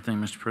don't have anything,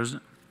 Mr.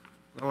 President.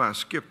 Well, I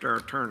skipped our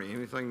attorney.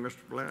 Anything, Mr.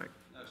 Black?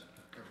 No,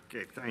 sir.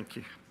 Okay, thank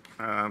you.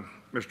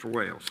 Mr.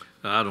 Wells.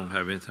 I don't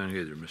have anything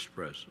either, Mr.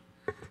 President.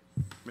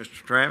 Mr.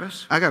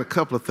 Travis? I got a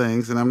couple of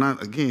things, and I'm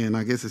not, again,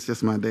 I guess it's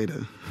just my day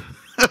to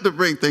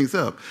bring things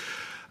up.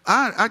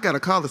 I got a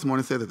call this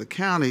morning that said that the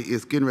county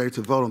is getting ready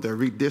to vote on their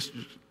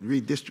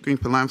redistricting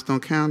for Limestone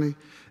County,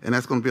 and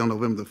that's going to be on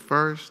November the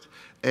 1st.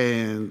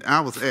 And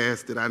I was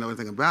asked, did I know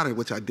anything about it,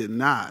 which I did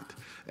not.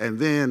 And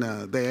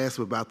then they asked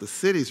about the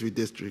city's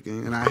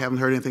redistricting, and I haven't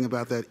heard anything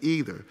about that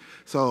either.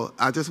 So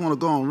I just want to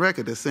go on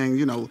record as saying,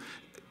 you know,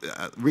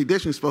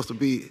 redistricting is supposed to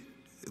be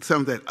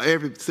something that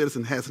every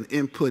citizen has an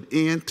input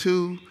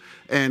into.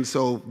 And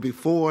so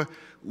before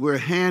we're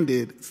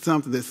handed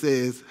something that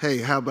says, hey,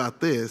 how about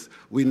this,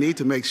 we need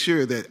to make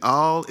sure that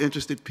all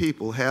interested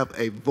people have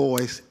a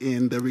voice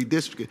in the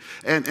redistricting.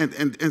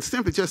 And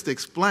simply just to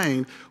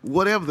explain,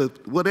 whatever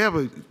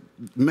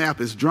map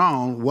is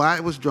drawn, why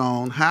it was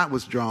drawn, how it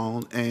was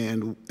drawn,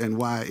 and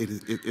why it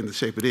is in the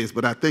shape it is.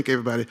 But I think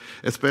everybody,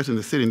 especially in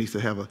the city, needs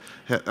to have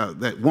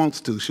that wants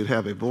to, should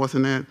have a voice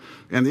in that.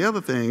 And the other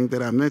thing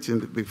that I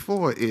mentioned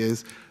before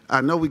is, I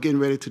know we're getting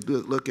ready to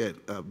look at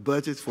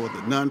budgets for the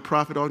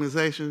nonprofit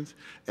organizations,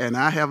 and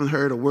I haven't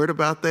heard a word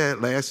about that.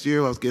 Last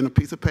year, I was getting a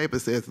piece of paper that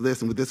says,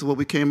 listen, this is what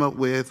we came up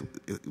with.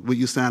 Will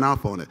you sign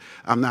off on it?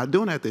 I'm not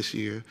doing that this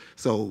year,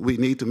 so we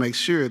need to make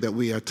sure that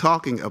we are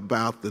talking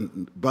about the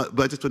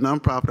budgets for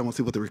nonprofit. I want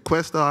to see what the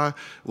requests are,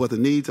 what the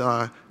needs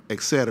are,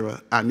 et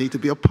cetera. I need to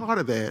be a part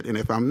of that, and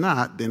if I'm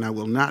not, then I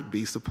will not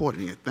be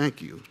supporting it.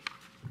 Thank you.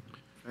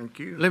 Thank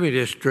you. Let me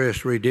just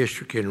address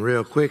redistricting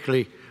real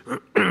quickly.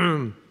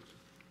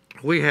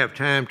 We have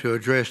time to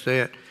address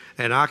that,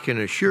 and I can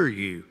assure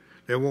you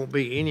there won't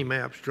be any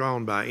maps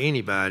drawn by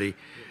anybody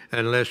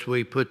unless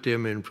we put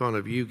them in front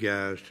of you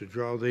guys to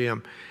draw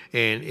them.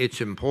 And it's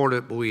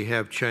important, but we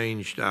have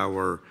changed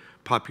our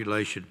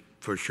population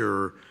for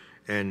sure.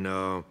 And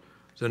the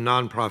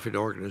nonprofit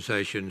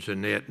organizations,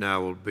 Annette and I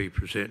will be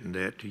presenting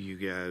that to you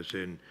guys,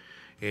 and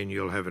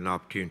you'll have an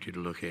opportunity to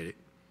look at it.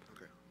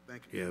 Okay,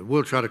 thank you. Yeah,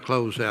 we'll try to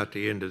close out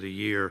the end of the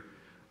year,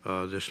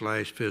 this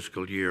last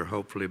fiscal year,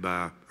 hopefully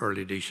by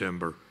early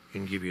December,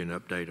 and give you an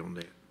update on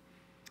that.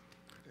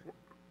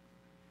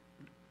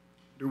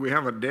 Do we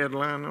have a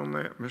deadline on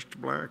that, Mr.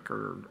 Black,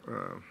 or?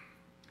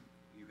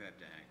 You have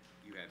to act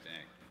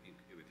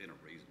within a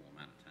reasonable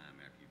amount of time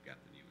after you've got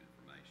the new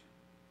information.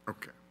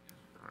 Okay.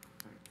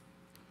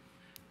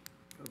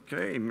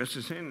 Okay,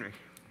 Mrs. Henry.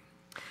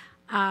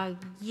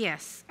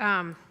 Yes.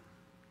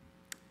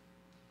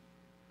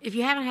 If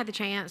you haven't had the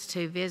chance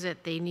to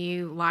visit the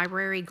new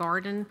library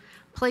garden,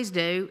 please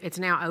do. It's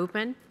now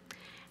open.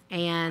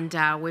 And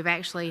we've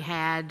actually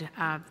had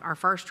our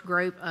first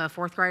group of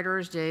fourth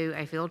graders do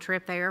a field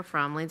trip there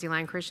from Lindsay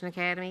Lane Christian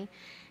Academy.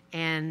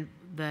 And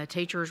the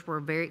teachers were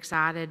very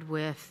excited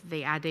with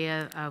the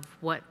idea of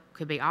what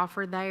could be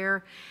offered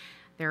there.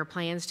 There are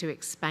plans to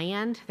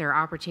expand. There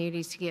are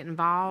opportunities to get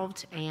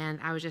involved. And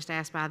I was just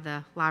asked by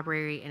the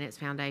library and its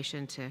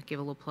foundation to give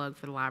a little plug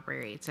for the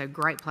library. It's a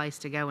great place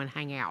to go and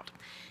hang out.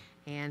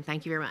 And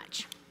thank you very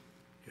much.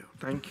 Yeah,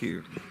 thank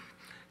you.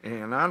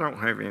 And I don't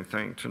have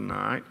anything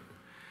tonight.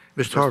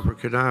 Mr. Harper,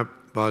 could I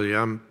bother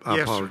you? I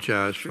Yes,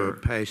 apologize sure. for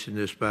passing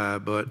this by,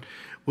 but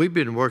we've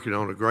been working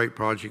on a great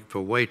project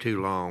for way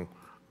too long.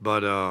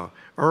 But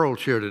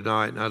Earl's here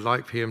tonight, and I'd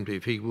like for him to,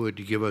 if he would,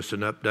 to give us an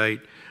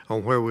update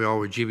on where we are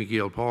with Jimmy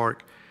Gill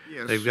Park.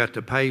 Yes. They've got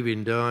the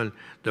paving done.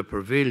 The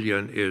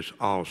pavilion is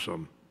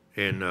awesome.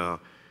 And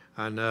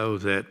I know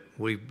that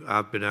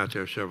I've been out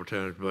there several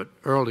times, but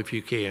Earl, if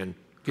you can,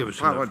 give us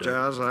an update.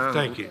 Apologize.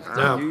 Thank you.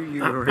 I knew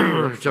you were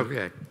here. It's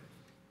okay.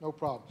 No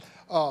problem.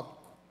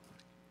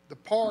 The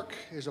park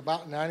is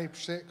about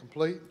 90%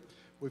 complete.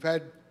 We've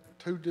had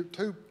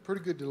two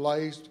pretty good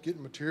delays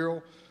getting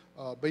material.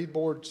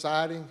 Beadboard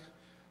siding,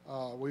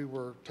 we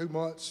were 2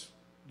 months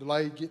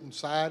delayed getting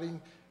siding,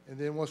 and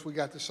then once we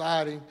got the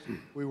siding,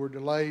 we were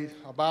delayed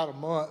about a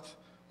month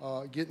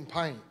getting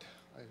paint.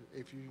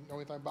 If you know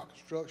anything about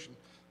construction,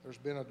 there's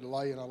been a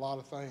delay in a lot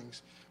of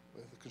things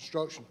with the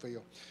construction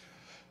field.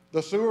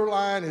 The sewer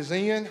line is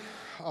in.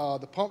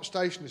 The pump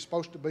station is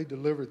supposed to be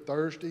delivered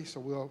Thursday,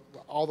 so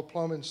all the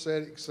plumbing's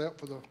set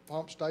except for the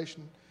pump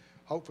station.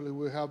 Hopefully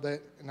we'll have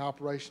that in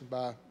operation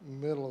by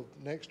middle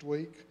of next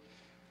week.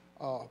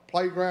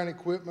 Playground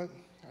equipment,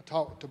 I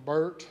talked to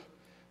Bert.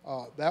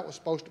 That was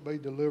supposed to be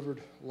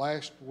delivered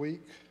last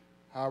week.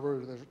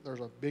 However,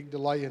 there's a big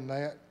delay in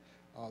that.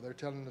 They're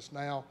telling us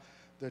now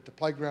that the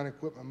playground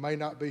equipment may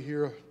not be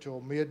here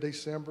till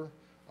mid-December.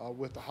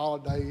 With the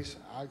holidays,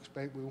 I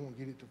expect we won't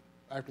get it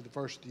after the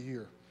first of the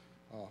year.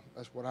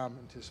 That's what I'm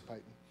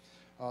anticipating.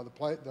 The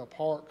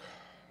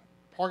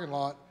parking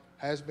lot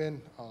has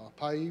been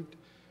paved.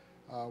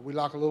 We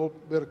like a little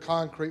bit of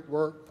concrete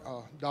work.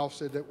 Dolph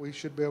said that we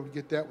should be able to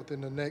get that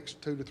within the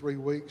next 2 to 3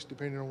 weeks,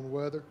 depending on the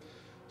weather.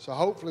 So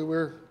hopefully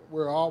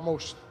we're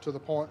almost to the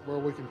point where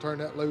we can turn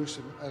that loose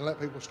and let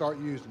people start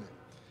using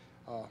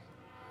it.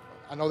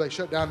 I know they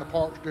shut down the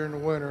parks during the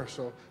winter,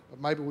 so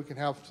maybe we can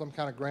have some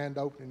kind of grand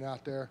opening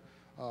out there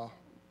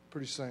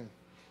pretty soon.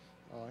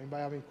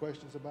 Anybody have any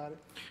questions about it?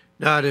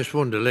 No, I just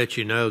wanted to let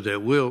you know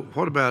that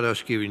what about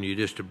us giving you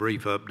just a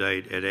brief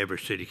update at every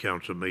city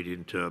council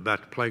meeting about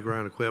the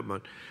playground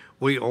equipment?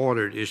 We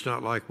ordered, it's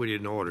not like we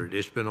didn't order it.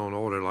 It's been on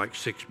order like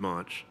 6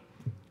 months.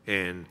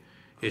 And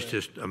it's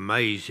just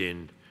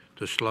amazing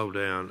the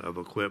slowdown of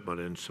equipment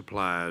and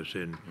supplies.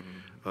 And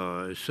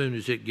as soon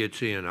as it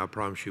gets in, I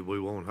promise you we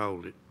won't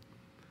hold it.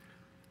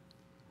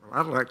 Well,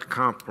 I'd like to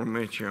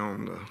compliment you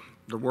on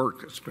the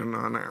work that's been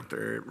done out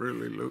there. It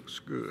really looks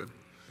good.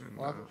 And,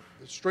 well,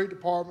 the street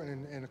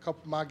department and a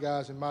couple of my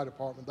guys in my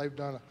department, they've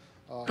done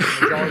a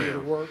majority of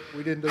the work.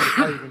 We didn't do the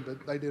paving,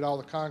 but they did all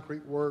the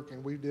concrete work,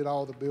 and we did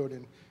all the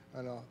building.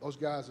 And those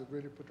guys have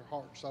really put their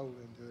heart and soul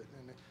into it.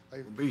 And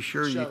they be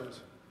sure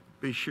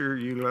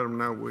you let them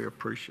know we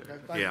appreciate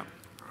it. Okay, Yeah.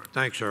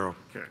 Thanks, Earl.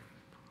 Okay.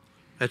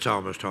 That's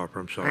all, Mr. Harper.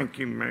 I'm sorry. Thank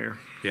you, Mayor.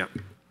 Yeah.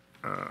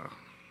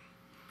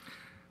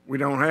 We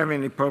don't have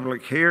any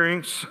public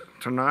hearings.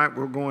 Tonight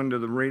we'll go into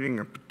the reading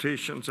of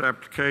petitions,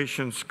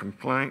 applications,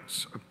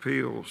 complaints,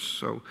 appeals.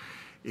 So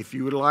if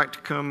you would like to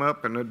come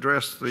up and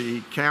address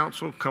the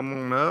council, come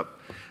on up.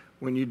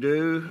 When you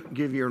do,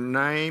 give your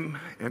name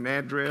and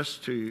address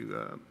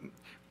to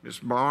Ms.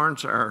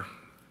 Barnes, our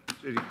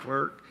city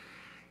clerk.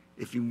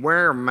 If you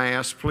wear a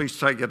mask, please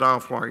take it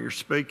off while you're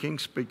speaking.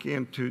 Speak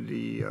into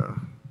the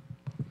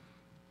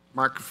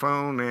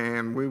microphone,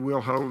 and we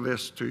will hold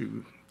this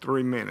to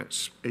 3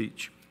 minutes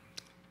each.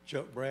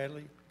 Chuck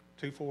Bradley,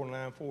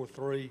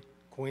 24943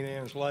 Queen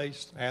Anne's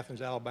Lace,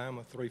 Athens,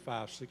 Alabama,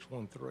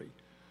 35613.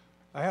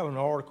 I have an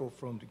article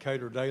from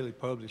Decatur Daily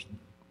published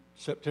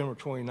September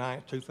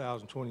 29,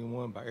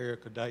 2021 by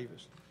Erica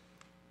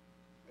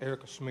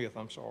Smith.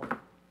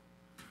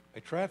 A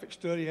traffic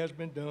study has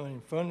been done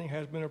and funding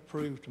has been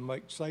approved to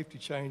make safety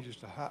changes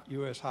to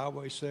U.S.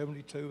 Highway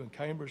 72 and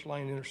Cambridge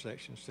Lane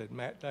intersection, said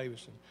Matt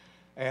Davison,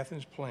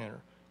 Athens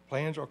planner.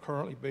 Plans are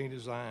currently being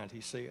designed,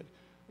 he said.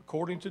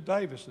 According to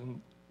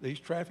Davison, these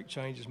traffic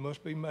changes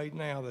must be made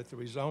now that the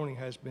rezoning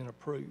has been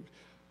approved.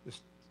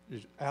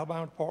 The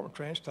Alabama Department of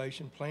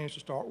Transportation plans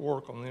to start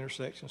work on the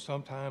intersection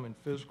sometime in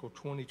fiscal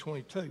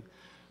 2022.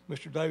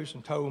 Mr.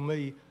 Davison told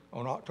me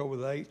on October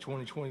the 8th,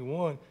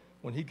 2021,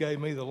 when he gave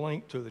me the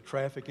link to the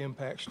traffic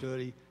impact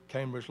study,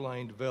 Cambridge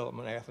Lane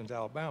Development, Athens,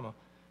 Alabama,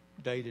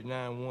 dated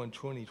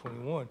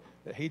 9/1/2021,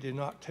 that he did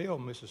not tell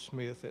Mrs.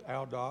 Smith that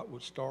ALDOT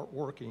would start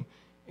working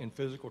in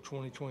fiscal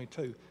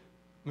 2022.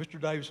 Mr.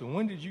 Davison,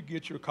 when did you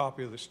get your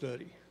copy of the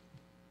study?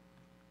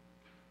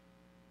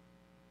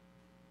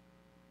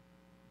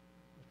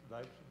 Mr.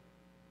 Davison,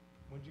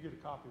 when did you get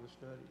a copy of the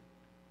study?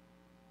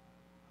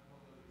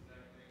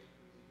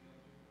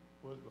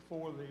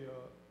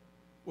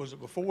 Was it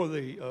before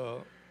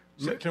the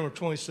September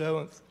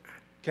 27th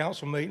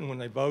council meeting when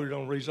they voted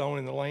on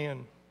rezoning the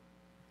land?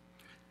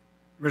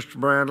 Mr.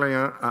 Bradley,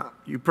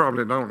 you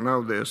probably don't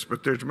know this,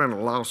 but there's been a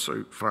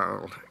lawsuit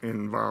filed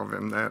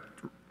involving that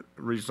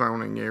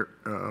rezoning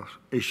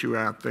issue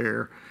out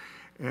there,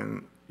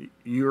 and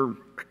you're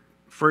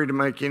free to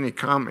make any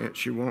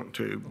comments you want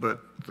to,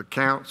 but the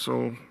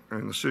council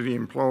and the city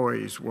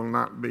employees will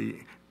not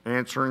be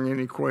answering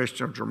any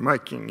questions or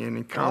making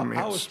any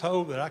comments. I was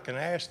told that I can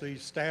ask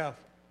these staff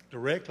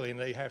directly and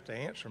they have to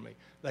answer me.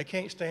 They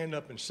can't stand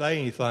up and say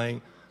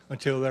anything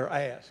until they're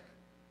asked.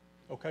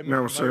 Okay, Mr. No,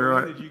 Mayor,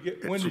 sir.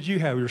 When did you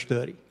have your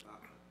study?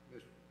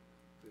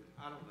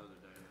 I don't know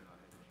the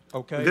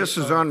day. Okay. This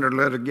is under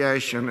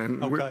litigation,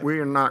 and Okay. we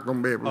are not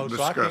going to be able to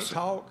so I can't discuss it.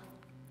 talk?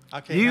 I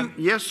can't.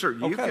 Yes, sir,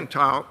 you Okay. can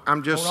talk.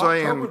 I'm just On October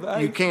saying the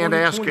 8th, you can't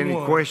ask any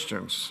 2021.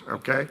 questions,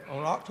 okay?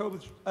 On October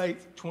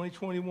 8th,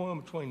 2021,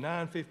 between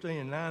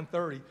 9:15 and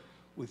 9:30,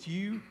 with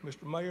you,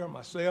 Mr. Mayor,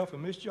 myself,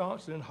 and Ms.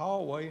 Johnson in the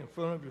hallway in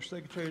front of your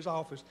secretary's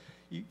office,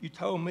 you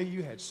told me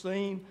you had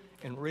seen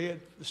and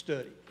read the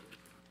study.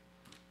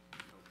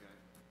 Okay.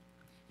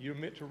 You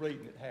admit to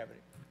reading it, haven't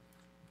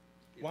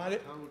you? If Why I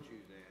did? told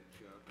you that,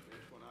 Chuck,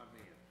 that's what I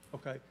meant.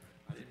 Okay,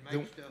 I didn't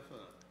make stuff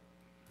up.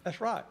 that's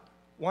right.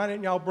 Why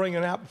didn't y'all bring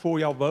it out before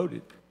y'all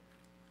voted?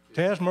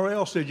 Taz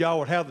Morrell said y'all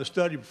would have the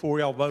study before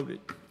y'all voted.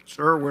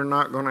 Sir, we're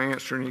not going to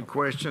answer any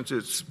questions.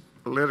 It's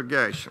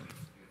litigation.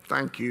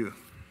 Thank you. Like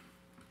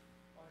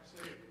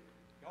I said,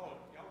 y'all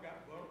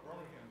got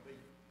Birmingham beat.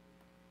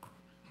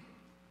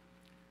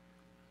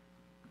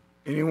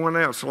 Anyone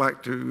else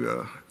like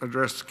to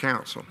address the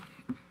council?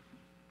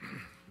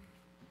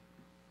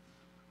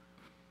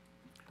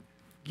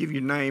 Give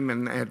your name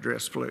and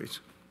address, please.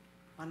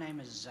 My name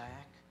is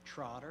Zach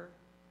Trotter.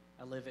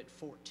 I live at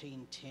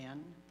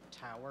 1410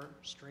 Tower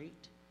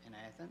Street in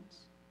Athens.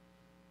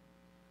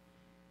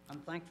 I'm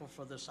thankful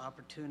for this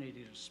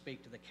opportunity to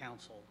speak to the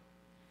council.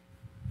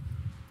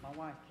 My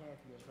wife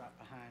Kathy is right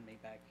behind me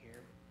back here.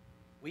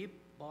 We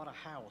bought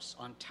a house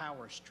on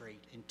Tower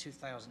Street in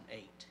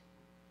 2008.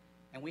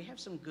 And we have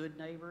some good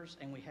neighbors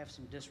and we have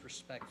some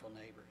disrespectful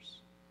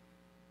neighbors.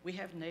 We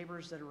have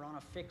neighbors that are on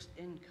a fixed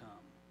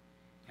income.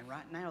 And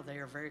right now they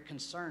are very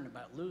concerned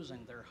about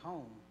losing their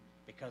home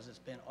because it's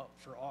been up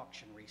for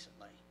auction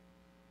recently.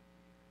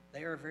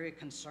 They are very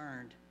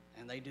concerned,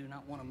 and they do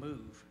not want to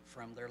move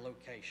from their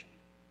location.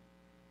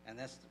 And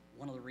that's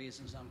one of the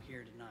reasons I'm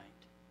here tonight.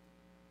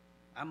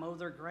 I mow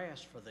their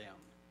grass for them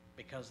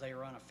because they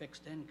are on a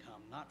fixed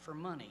income, not for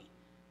money,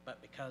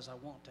 but because I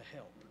want to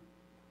help.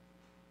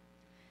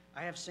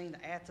 I have seen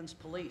the Athens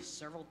police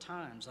several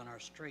times on our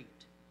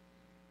street.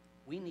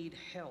 We need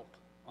help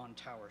on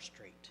Tower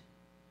Street.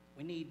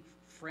 We need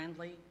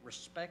friendly,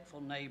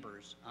 respectful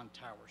neighbors on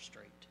Tower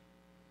Street.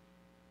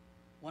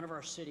 One of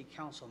our city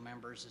council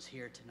members is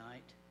here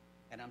tonight,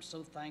 and I'm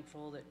so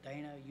thankful that,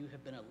 Dana, you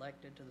have been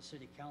elected to the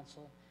city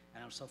council,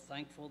 and I'm so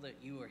thankful that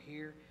you are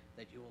here,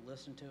 that you will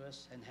listen to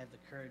us and have the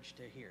courage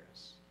to hear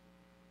us.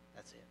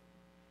 That's it.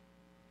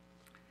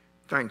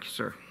 Thank you,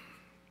 sir.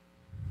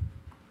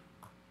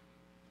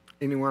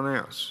 Anyone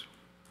else?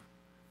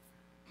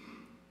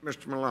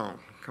 Mr. Malone,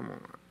 come on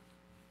up.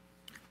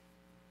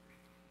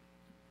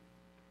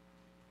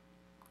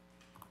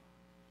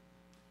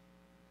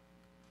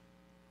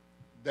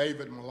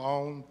 David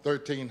Malone,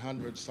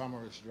 1300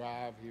 Summers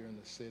Drive here in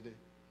the city.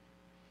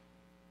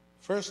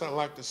 First, I'd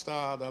like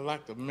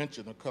to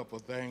mention a couple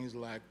of things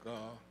like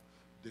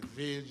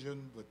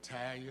division,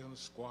 battalion,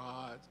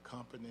 squad,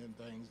 company, and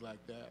things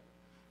like that.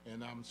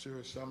 And I'm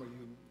sure some of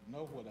you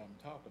know what I'm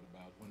talking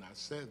about when I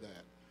said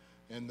that.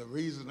 And the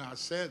reason I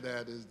said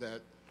that is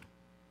that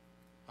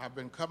I've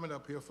been coming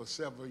up here for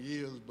several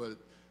years, but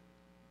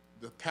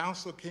the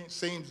council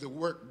seems to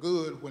work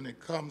good when it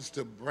comes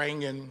to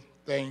bringing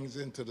things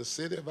into the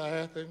city of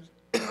Athens,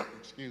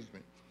 excuse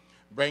me,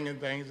 bringing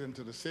things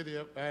into the city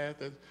of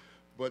Athens,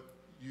 but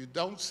you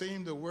don't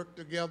seem to work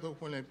together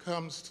when it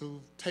comes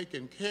to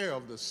taking care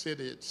of the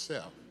city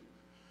itself.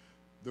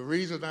 The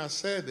reason I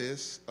say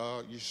this,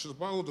 you're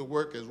supposed to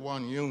work as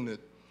one unit.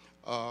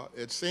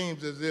 It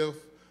seems as if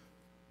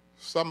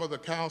some of the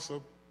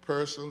council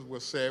persons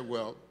will say,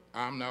 well,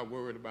 I'm not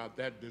worried about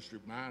that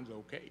district, mine's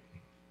okay.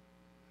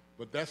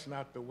 But that's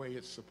not the way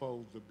it's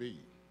supposed to be.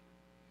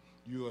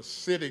 You're a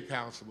city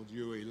councilman.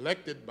 You're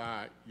elected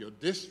by your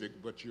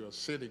district, but you're a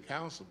city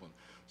councilman.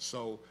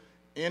 So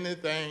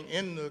anything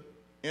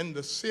in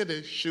the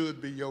city should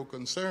be your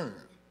concern.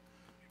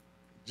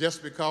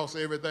 Just because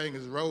everything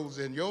is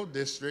rosy in your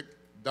district,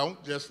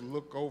 don't just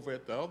look over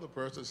at the other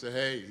person and say,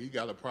 hey, he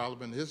got a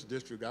problem in his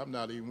district, I'm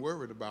not even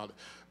worried about it.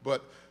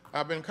 But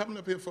I've been coming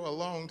up here for a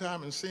long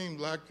time and it seems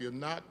like you're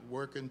not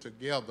working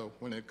together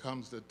when it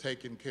comes to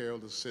taking care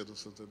of the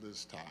citizens of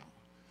this town.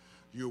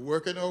 You're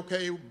working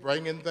okay,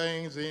 bringing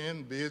things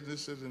in,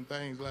 businesses and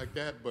things like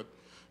that, but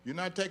you're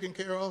not taking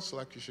care of us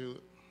like you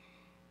should.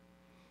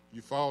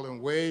 You're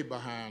falling way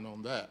behind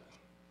on that.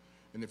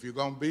 And if you're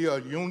going to be a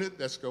unit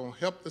that's going to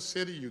help the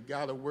city, you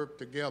got to work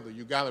together.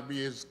 You got to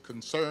be as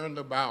concerned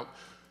about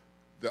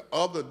the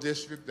other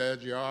district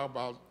as you are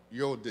about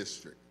your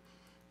district.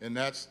 And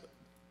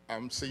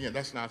I'm seeing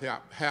that's not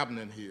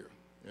happening here.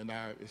 And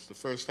it's the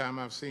first time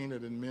I've seen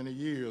it in many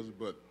years,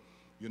 but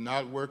you're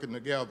not working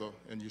together,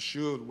 and you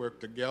should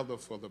work together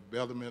for the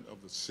betterment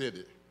of the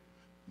city,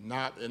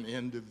 not an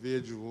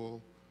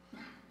individual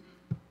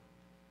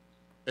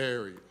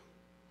area.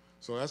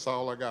 So that's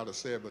all I got to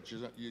say, but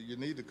you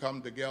need to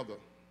come together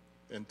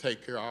and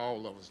take care of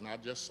all of us,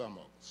 not just some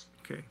of us.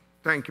 Okay.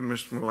 Thank you,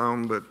 Mr.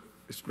 Malone, but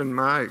it's been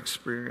my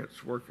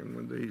experience working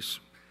with these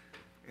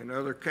and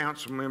other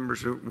council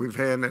members that we've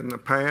had in the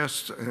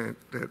past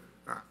that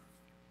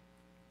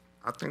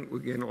I think we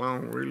get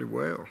along really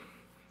well.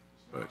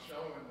 But,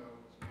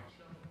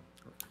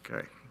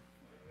 okay.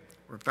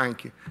 Well,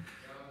 thank you.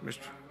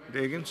 Mr.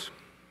 Diggins?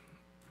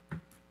 I'm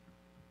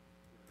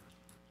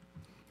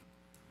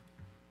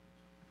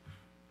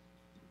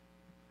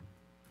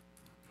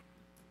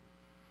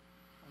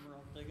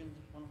Ralph Diggins,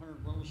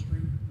 100 Willow Street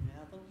in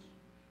Athens.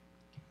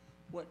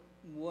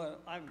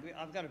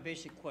 I've got a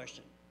basic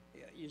question.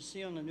 You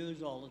see on the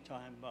news all the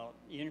time about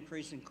the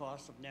increasing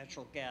cost of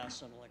natural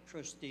gas and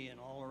electricity and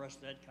all the rest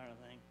of that kind of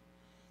thing.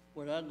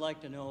 What I'd like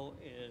to know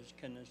is,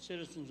 can the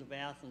citizens of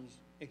Athens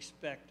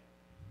expect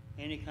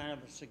any kind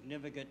of a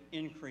significant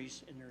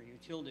increase in their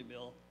utility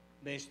bill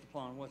based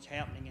upon what's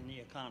happening in the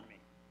economy?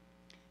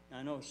 Now,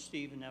 I know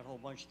Steve and that whole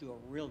bunch do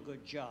a real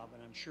good job,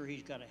 and I'm sure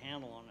he's got a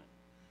handle on it.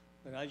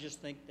 But I just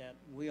think that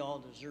we all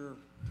deserve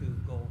to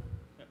go,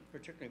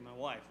 particularly my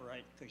wife,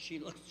 right? Because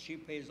she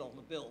pays all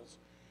the bills,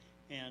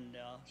 and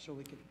so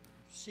we can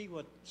see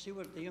what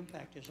the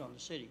impact is on the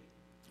city.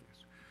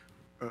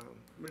 Yes.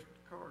 Mr.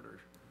 Carter,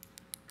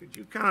 could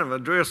you kind of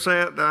address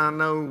that? I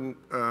know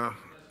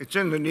it's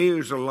in the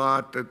news a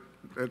lot that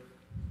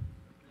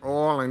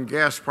oil and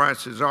gas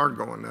prices are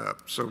going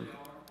up. So.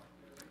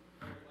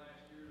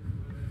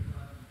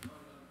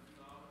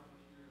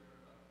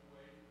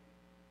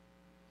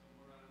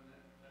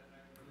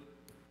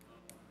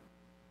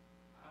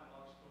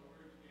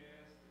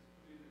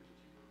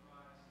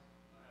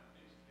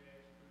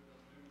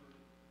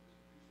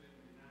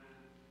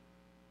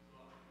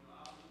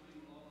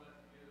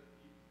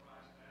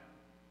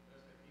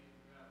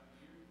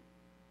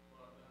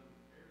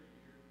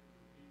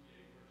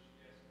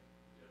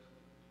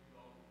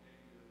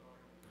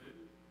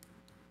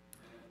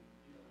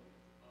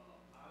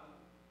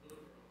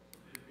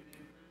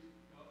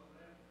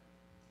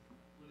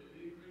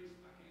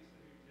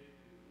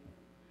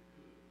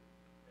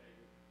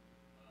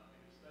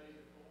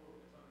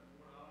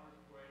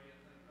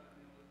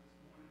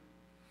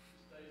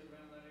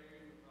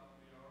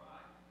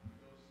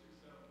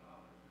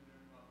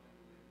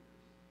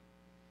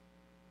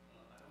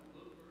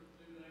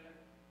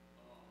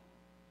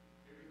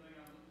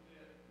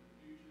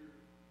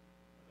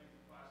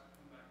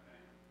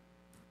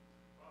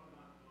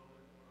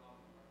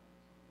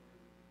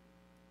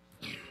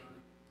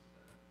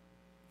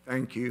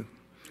 Thank you.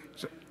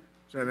 Does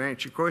that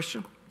answer your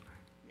question?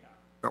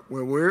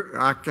 Well,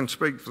 I can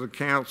speak for the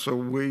council.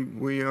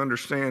 We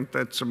understand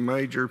that's a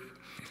major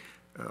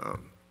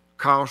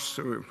cost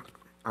to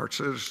our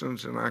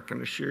citizens, and I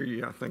can assure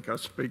you, I think I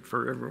speak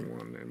for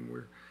everyone,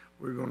 and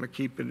we're going to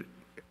keep it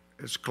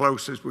as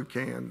close as we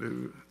can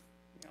to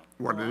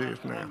what it is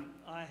now.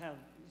 I have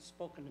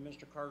spoken to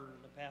Mr. Carter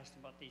in the past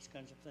about these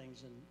kinds of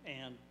things,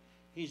 and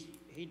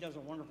he does a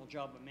wonderful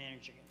job of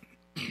managing it.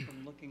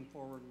 From looking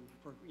forward,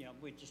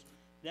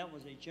 that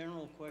was a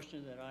general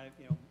question that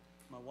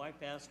my wife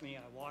asked me.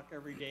 I walk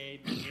every day.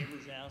 My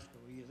neighbors ask,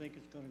 "Well, you think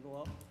it's going to go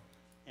up?"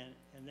 And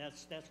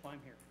that's why I'm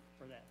here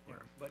for that.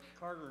 Right. But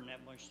Carter and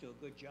that bunch do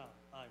a good job.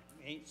 I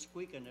ain't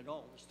squeaking at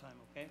all this time.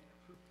 Okay.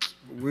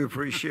 We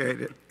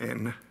appreciate it,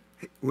 and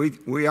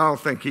we all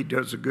think he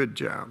does a good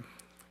job.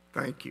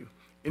 Thank you.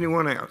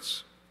 Anyone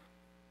else?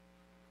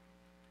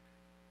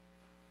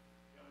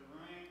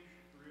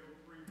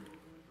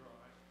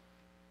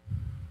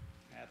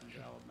 Athens,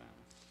 Alabama.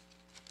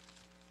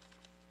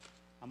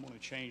 I'm going to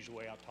change the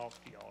way I talk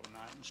to y'all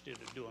tonight instead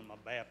of doing my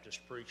Baptist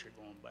preacher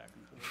going back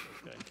and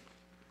forth, okay?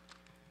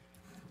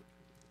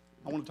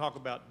 I want to talk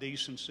about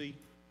decency,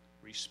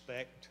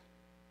 respect,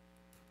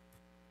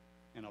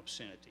 and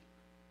obscenity.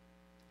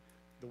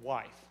 The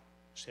wife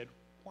said,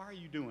 "Why are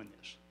you doing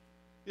this?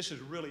 This is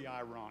really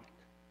ironic.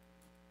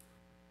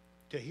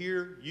 To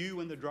hear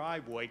you in the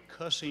driveway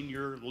cussing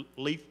your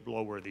leaf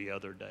blower the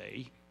other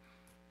day,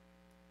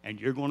 and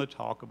you're going to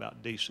talk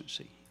about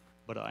decency."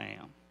 But I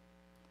am.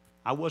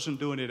 I wasn't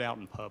doing it out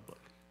in public.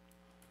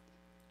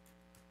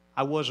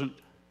 I wasn't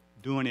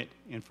doing it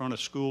in front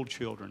of school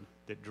children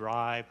that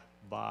drive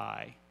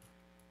by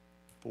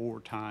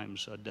 4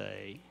 times a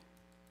day,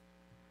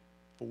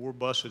 4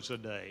 buses a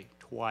day,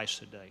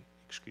 twice a day,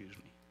 excuse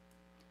me.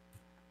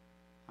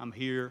 I'm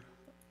here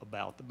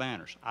about the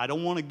banners. I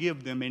don't want to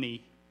give them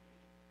any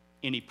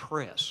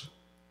press.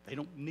 They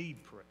don't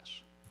need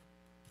press.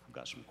 I've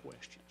got some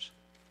questions.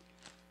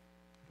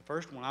 The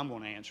first one I'm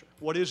going to answer.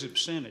 What is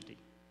obscenity?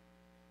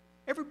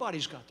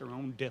 Everybody's got their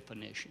own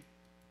definition.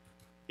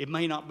 It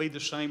may not be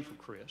the same for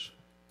Chris.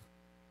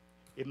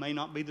 It may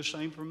not be the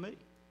same for me.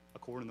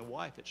 According to the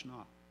wife, it's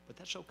not. But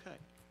that's okay.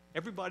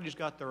 Everybody's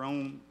got their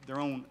own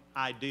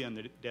idea and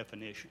the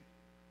definition.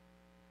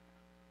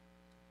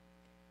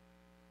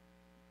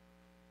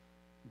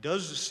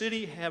 Does the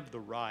city have the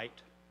right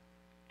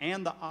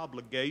and the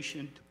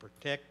obligation to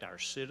protect our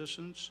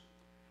citizens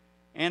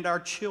and our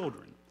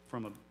children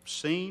from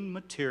obscene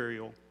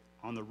material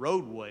on the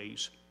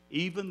roadways,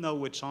 even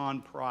though it's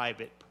on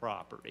private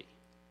property?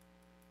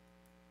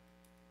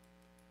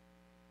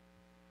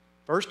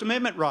 First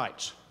Amendment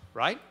rights,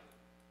 right?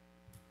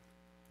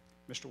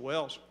 Mr.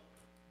 Wells,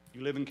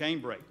 you live in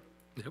Canebrake.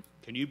 Yep.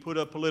 Can you put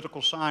a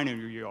political sign in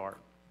your yard?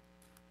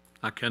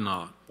 I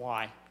cannot.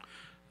 Why?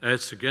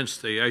 That's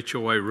against the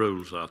HOA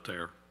rules out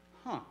there.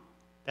 Huh.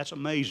 That's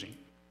amazing.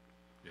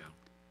 Yeah.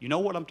 You know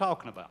what I'm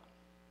talking about.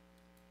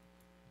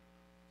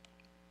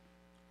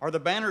 Are the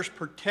banners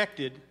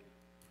protected,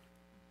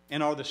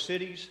 and are the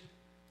city's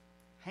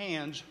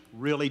hands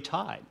really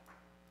tied?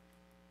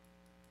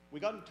 We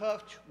got in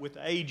touch with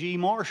A.G.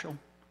 Marshall.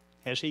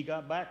 Has he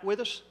got back with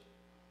us?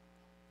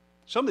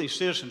 Some of these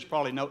citizens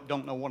probably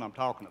don't know what I'm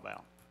talking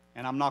about,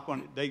 and I'm not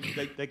going to,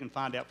 they can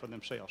find out for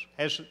themselves.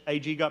 Has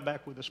A.G. got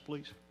back with us,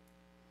 please?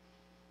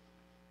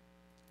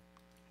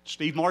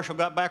 Steve Marshall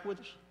got back with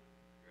us?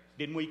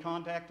 Didn't we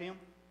contact him?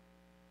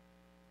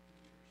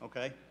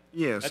 Okay.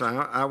 Yes,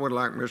 I would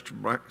like Mr.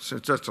 Black,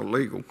 since that's a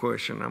legal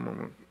question, I'm going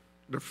to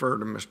defer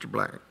to Mr.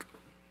 Black.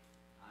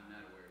 I'm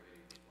not aware of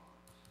any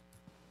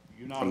response.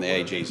 You're not From the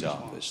aware of AG's any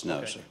response? office, no,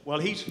 Okay. sir. Well,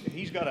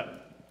 he's got a,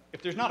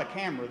 if there's not a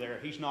camera there,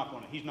 he's not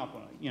going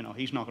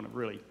to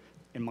really,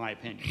 in my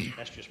opinion.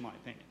 That's just my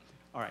opinion.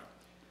 All right.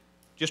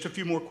 Just a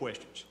few more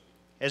questions.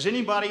 Has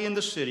anybody in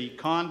the city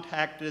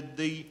contacted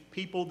the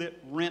people that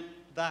rent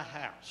the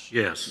house?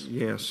 Yes.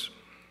 Yes.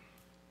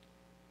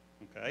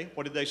 Okay.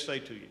 What did they say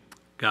to you?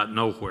 Got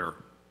nowhere.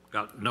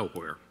 Got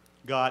nowhere.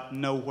 Got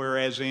nowhere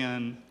as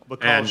in,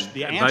 because And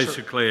the answer...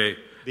 basically,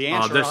 the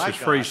answer this I is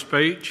free got-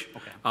 speech,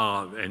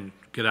 Okay. and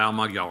get out of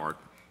my yard.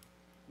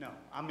 No,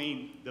 I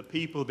mean the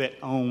people that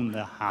own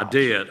the house. I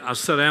did. I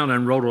sat down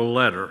and wrote a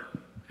letter,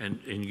 and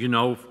you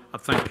know, I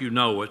think you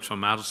know it's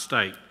from out of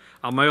state.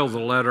 I mailed the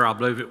letter, I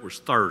believe it was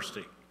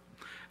Thursday,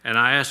 and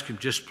I asked him,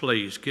 just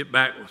please get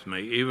back with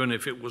me, even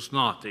if it was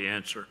not the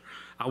answer.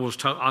 I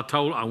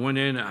went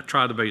in and I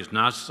tried to be as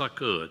nice as I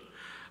could.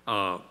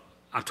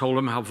 I told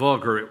him how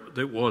vulgar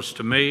it was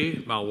to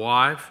me, my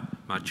wife,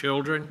 my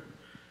children,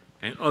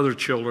 and other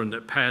children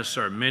that pass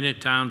there many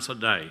times a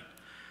day.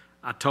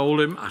 I told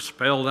him, I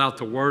spelled out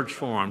the words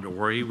for him to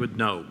where he would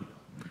know.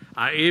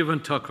 I even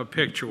took a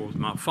picture with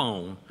my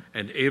phone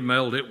and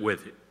emailed it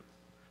with it.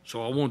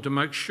 So I wanted to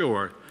make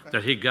sure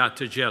that he got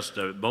the gist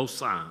of it, both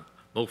signs,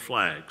 both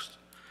flags.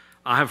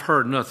 I have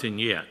heard nothing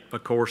yet.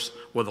 Of course,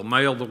 with the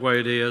mail the way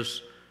it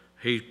is,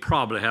 he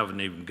probably haven't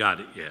even got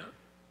it yet.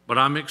 But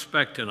I'm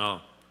expecting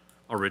a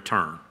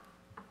return.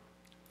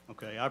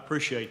 Okay, I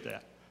appreciate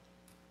that.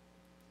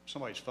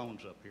 somebody's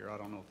phone's up here. I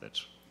don't know if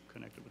that's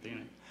connected with the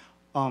internet.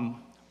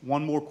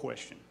 One more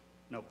question.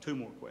 No, two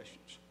more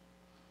questions.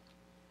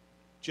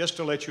 Just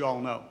to let you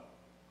all know,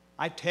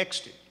 I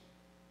texted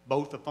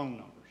both the phone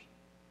numbers.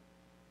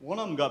 One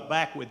of them got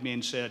back with me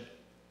and said,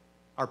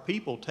 our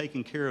people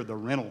taking care of the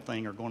rental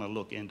thing are going to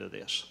look into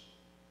this.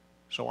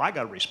 So I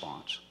got a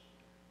response.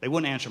 They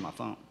wouldn't answer my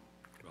phone.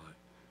 Right.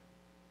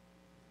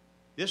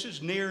 This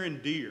is near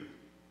and dear.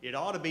 It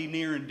ought to be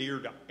near and dear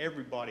to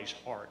everybody's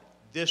heart.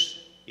 This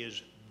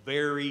is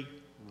very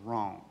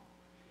wrong.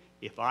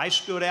 If I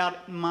stood out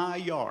in my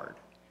yard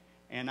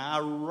and I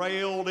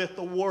railed at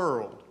the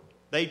world,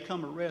 they'd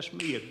come arrest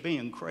me as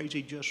being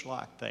crazy just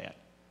like that.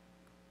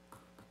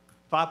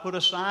 If I put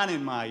a sign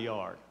in my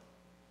yard,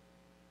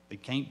 they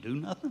can't do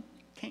nothing,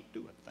 can't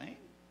do a thing,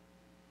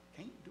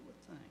 can't do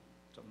a thing.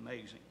 It's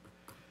amazing.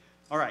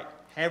 All right,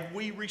 have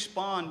we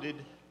responded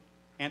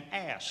and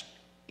asked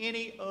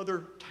any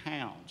other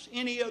towns,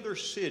 any other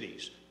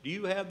cities, do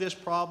you have this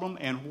problem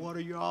and what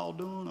are you all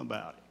doing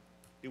about it?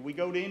 Did we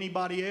go to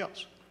anybody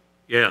else?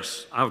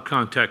 Yes, I've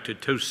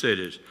contacted 2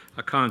 cities.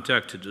 I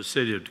contacted the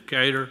city of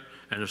Decatur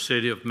and the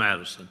city of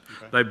Madison.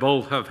 Okay. They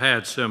both have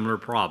had similar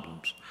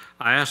problems.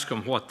 I asked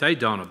them what they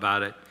done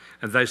about it,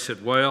 and they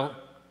said, well,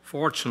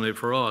 fortunately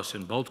for us,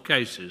 in both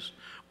cases,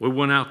 we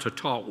went out to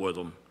talk with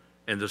them,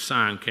 and the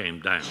sign came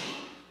down.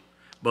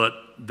 But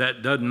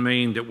that doesn't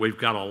mean that we've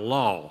got a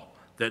law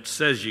that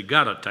says you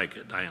got to take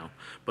it down.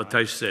 But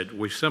they said,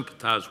 we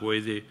sympathize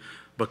with you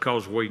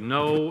because we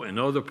know in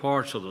other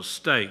parts of the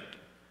state,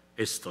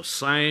 it's the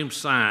same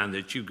sign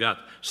that you got,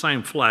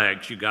 same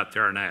flags you got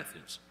there in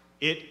Athens.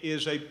 It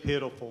is a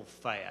pitiful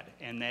fad,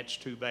 and that's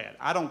too bad.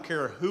 I don't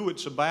care who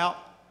it's about,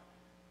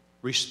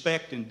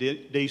 respect and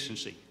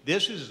decency.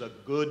 This is a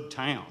good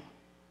town,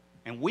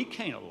 and we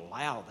can't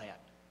allow that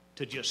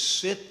to just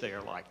sit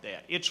there like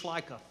that. It's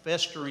like a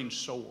festering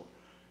sore.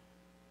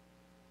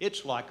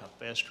 It's like a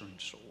festering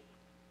sore.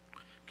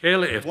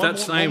 Kelly, if that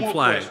same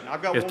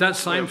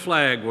question.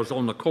 flag was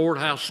on the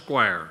courthouse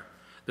square,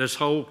 this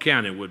whole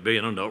county would be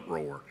in an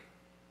uproar.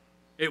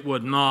 It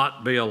would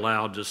not be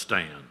allowed to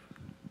stand.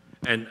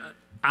 And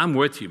I'm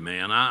with you,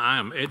 man. I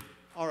am.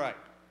 All right.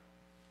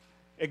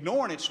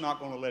 Ignoring it's not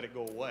going to let it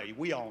go away.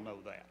 We all know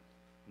that.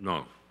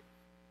 No.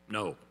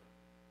 No.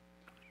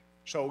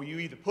 So you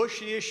either push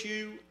the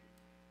issue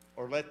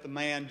or let the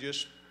man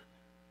just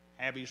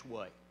have his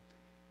way.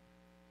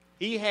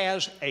 He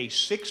has a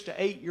 6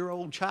 to 8 year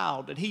old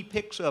child that he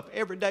picks up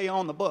every day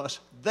on the bus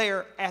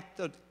there at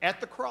the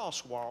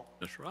crosswalk.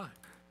 That's right.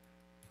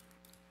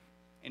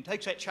 And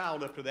takes that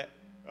child up to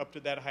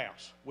that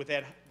house with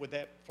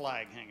that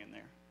flag hanging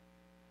there.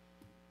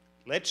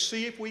 Let's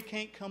see if we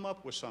can't come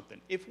up with something.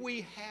 If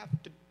we have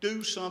to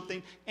do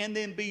something and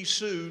then be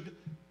sued,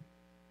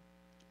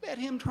 let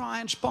him try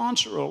and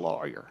sponsor a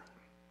lawyer.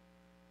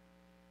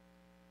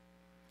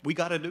 We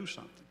got to do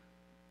something,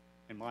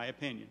 in my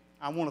opinion.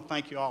 I want to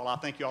thank you all. I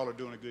think you all are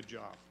doing a good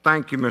job.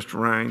 Thank you, Mr.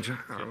 Raines.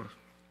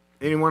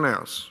 Anyone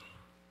else?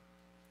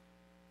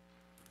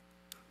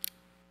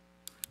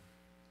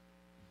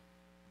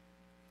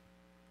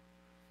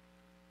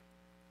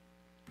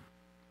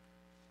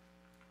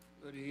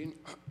 Good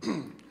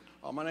evening.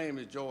 My name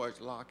is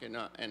George Locke,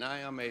 and I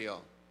am a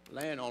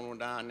landowner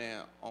down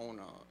there on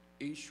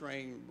East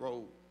Train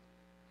Road.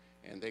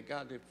 And they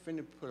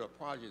finna put a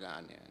project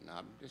down there. And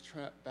I'm just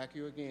back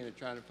here again and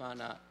trying to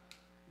find out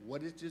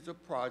what is this a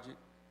project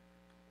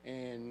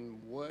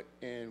and will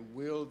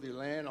the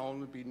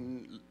landowner be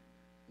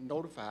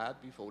notified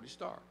before they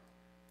start?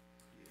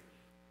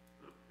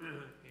 And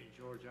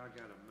George, I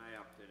got a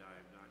map that I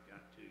have not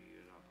got to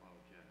you, and I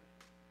apologize.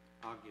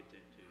 I'll get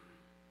that to you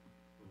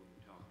when we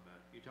talk about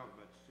it. You're talking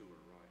about the sewer,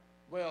 right?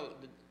 Well,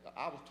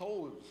 I was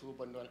told it was a sewer,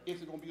 but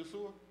is it going to be a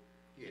sewer?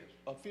 Yes.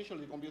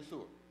 Officially, it's going to be a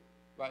sewer,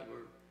 right?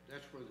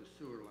 That's where the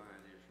sewer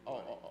line is.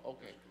 Right? Oh,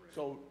 okay.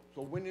 So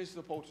when is it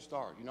supposed to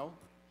start, you know?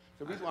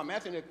 The reason why I'm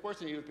asking that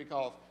question is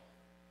because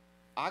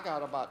I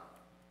got about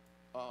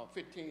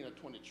 15 or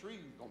 20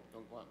 trees going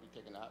to be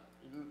taken out.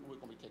 We're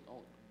going to be taken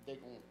on.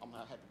 I'm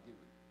going to have to give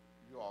it.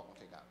 You all going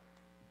to take out.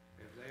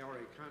 Have they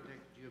already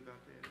contacted you about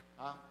that?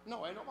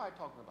 No, ain't nobody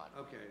talking about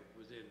it. Okay,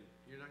 well then,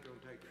 you're not going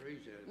to take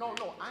trees out. No,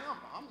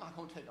 I'm not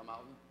going to take them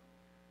out.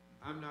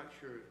 I'm not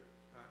sure.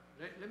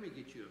 Let me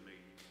get you a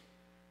meeting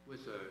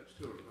with a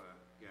sewer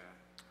guy.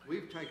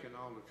 We've taken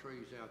all the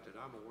trees out that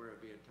I'm aware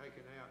of being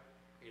taken out,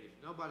 and if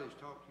nobody's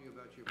talked to you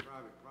about your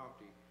private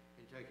property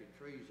and taking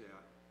trees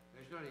out,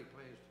 there's not any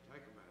plans to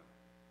take them out.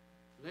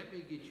 Let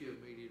me get you a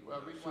meeting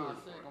with the reason why I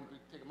said I'm going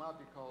to take them out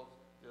because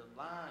the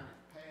line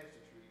is past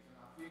the trees,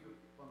 and I figure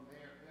from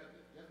there,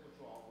 that's what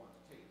you all want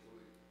to take. So,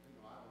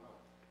 I don't know.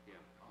 Yeah.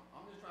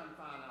 I'm just trying to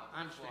find out.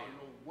 I understand.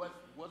 So I know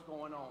what's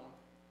going on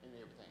and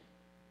everything.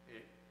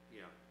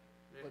 Yeah.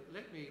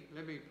 Let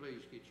me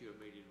please get you a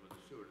meeting with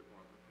the sewer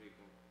department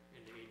people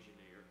and the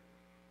engineer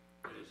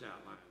that is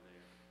outlined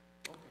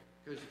there. Okay.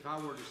 Because if I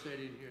were to sit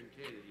in here and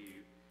tell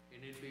you,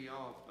 and it'd be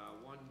off by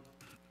 1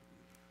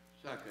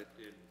 second,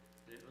 then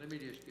let me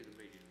just get a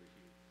meeting with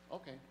you.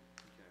 Okay.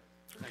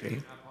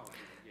 Okay. I apologize.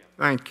 Yeah.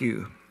 Thank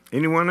you.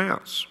 Anyone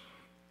else?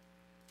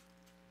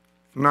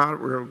 If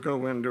not, we'll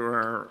go into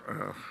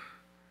our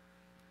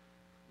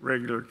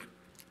regular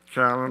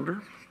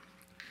calendar.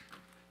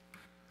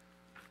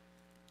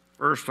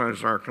 First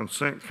is our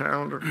consent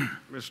calendar.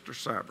 Mr.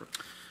 Seibert.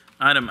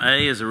 Item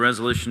A is a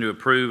resolution to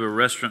approve a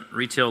restaurant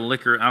retail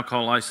liquor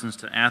alcohol license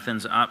to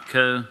Athens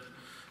OpCo.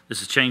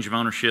 This is change of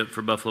ownership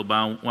for Buffalo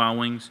Wild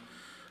Wings.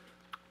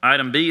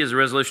 Item B is a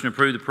resolution to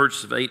approve the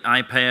purchase of 8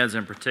 iPads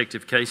and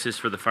protective cases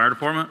for the fire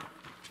department.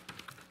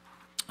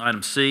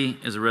 Item C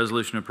is a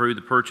resolution to approve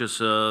the purchase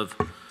of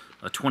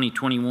a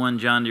 2021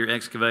 John Deere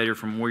excavator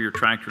from Warrior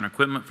Tractor and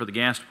Equipment for the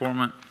gas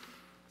department.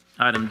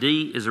 Item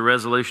D is a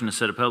resolution to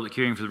set a public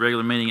hearing for the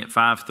regular meeting at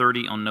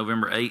 5:30 on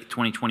November 8,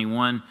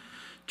 2021,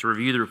 to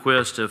review the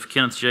request of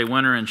Kenneth J.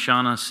 Winter and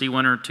Shauna C.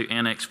 Winter to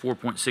annex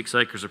 4.6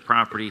 acres of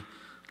property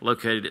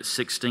located at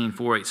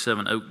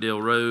 16487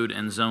 Oakdale Road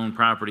and zone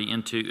property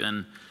into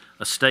an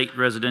estate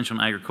residential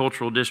and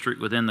agricultural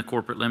district within the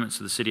corporate limits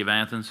of the City of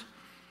Athens.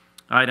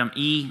 Item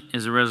E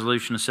is a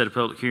resolution to set a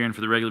public hearing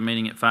for the regular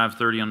meeting at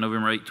 5:30 on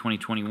November 8,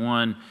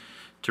 2021,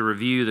 to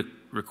review the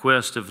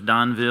request of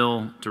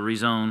Donville to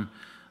rezone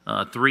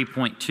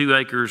 3.2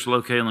 acres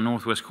located on the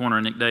northwest corner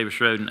of Nick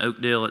Davis Road in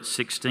Oakdale at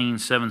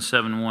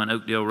 16771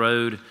 Oakdale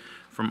Road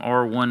from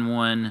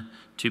R11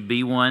 to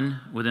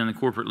B1 within the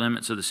corporate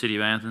limits of the City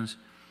of Athens.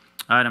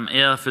 Item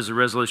F is a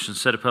resolution to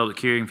set a public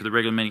hearing for the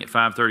regular meeting at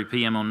 5:30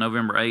 p.m. on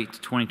November 8,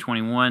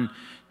 2021,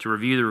 to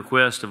review the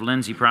request of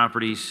Lindsay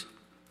Properties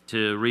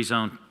to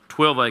rezone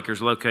 12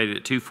 acres located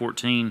at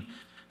 214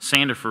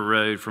 Sandifer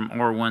Road from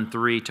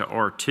R13 to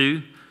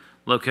R2,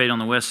 located on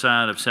the west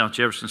side of South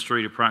Jefferson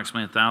Street,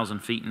 approximately 1,000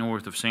 feet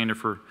north of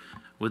Sandifer,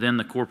 within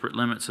the corporate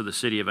limits of the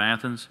City of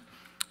Athens.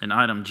 And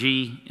item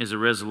G is a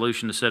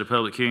resolution to set a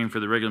public hearing for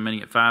the regular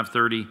meeting at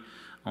 5:30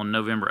 on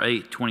November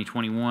 8,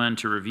 2021,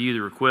 to review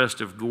the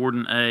request of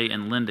Gordon A.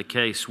 and Linda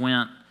K.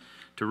 Swint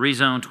to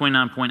rezone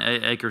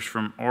 29.8 acres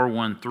from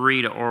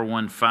R13 to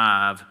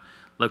R15,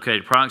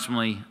 located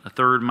approximately a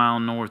third mile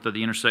north of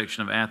the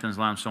intersection of Athens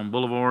Limestone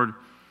Boulevard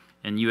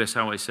and U.S.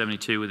 Highway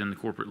 72 within the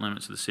corporate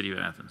limits of the City of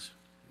Athens.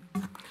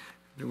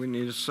 Do we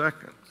need a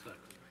second?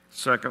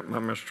 Second by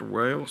Mr.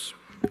 Wales.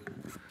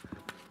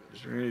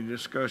 Is there any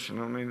discussion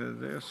on any of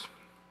this?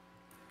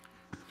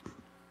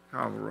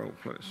 Call the roll,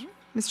 please.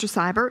 Mr.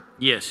 Seibert?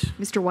 Yes.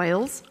 Mr.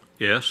 Wales?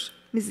 Yes.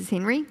 Mrs.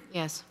 Henry?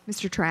 Yes.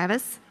 Mr.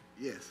 Travis?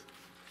 Yes.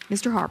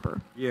 Mr.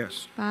 Harper?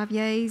 Yes. 5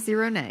 yeas,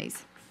 0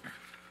 nays.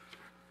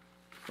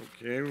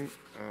 Okay,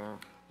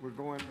 we're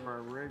going to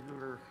our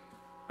regular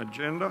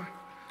agenda.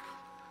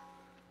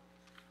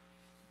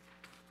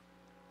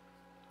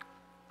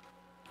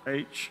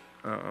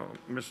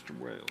 Mr.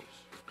 Wales.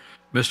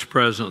 Mr.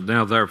 President,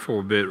 now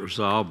therefore be it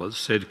resolved by the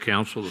City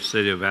Council of the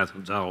City of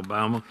Athens,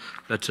 Alabama,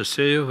 that the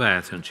City of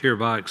Athens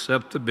hereby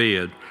accept the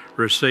bid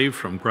received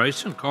from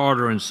Grayson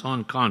Carter and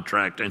Son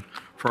Contracting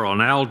for an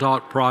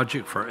ALDOT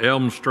project for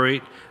Elm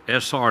Street,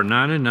 SR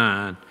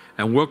 99,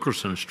 and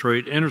Wilkerson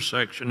Street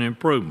intersection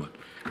improvement,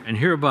 and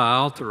hereby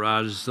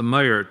authorizes the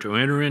mayor to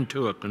enter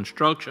into a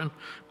construction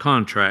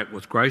contract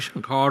with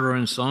Grayson Carter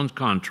and Sons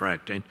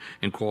Contracting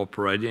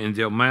Incorporated in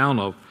the amount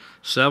of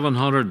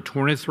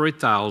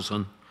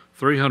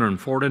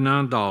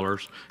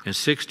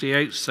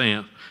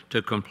 $723,349.68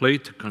 to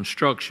complete the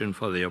construction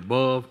for the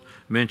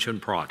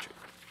above-mentioned project.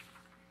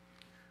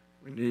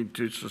 We need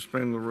to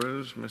suspend the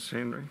rules. Ms.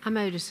 Henry. I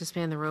move to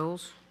suspend the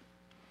rules.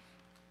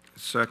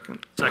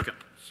 Second. Second.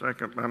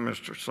 Second by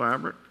Mr.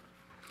 Seibert.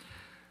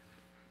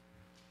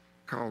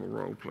 Call the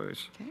roll,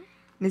 please. Okay.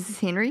 Mrs.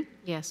 Henry?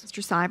 Yes.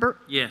 Mr. Seibert?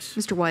 Yes.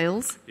 Mr.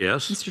 Wales?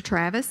 Yes. Mr.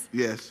 Travis?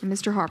 Yes. And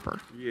Mr. Harper?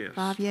 Yes.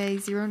 5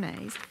 yeas, 0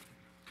 nays.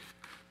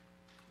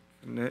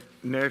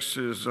 Next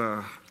is,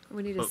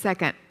 We need a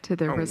second to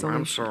the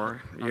resolution. I'm sorry.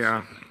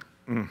 Yeah.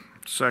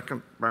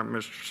 Second by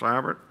Mr.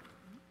 Seibert.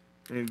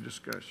 Any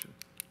discussion?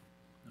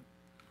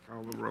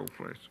 Call the roll,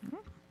 please.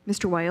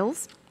 Mr.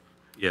 Wales?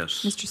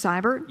 Yes. Mr.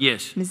 Seibert?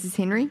 Yes. Mrs.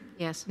 Henry?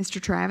 Yes.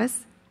 Mr.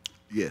 Travis?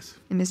 Yes.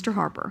 And Mr.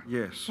 Harper?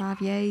 Yes.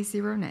 5 yeas,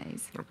 0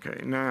 nays. Okay,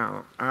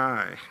 now,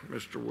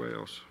 Mr.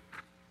 Wales.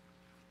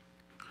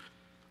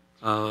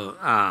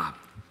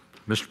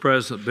 Mr.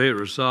 President, be it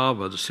resolved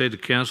by the City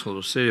Council of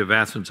the City of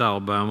Athens,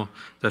 Alabama,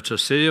 that the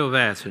City of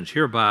Athens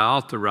hereby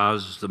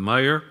authorizes the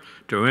mayor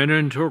to enter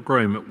into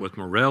agreement with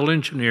Morrell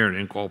Engineering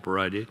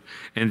Incorporated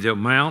in the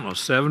amount of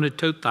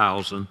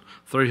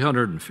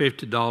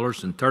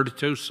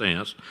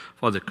 $72,350.32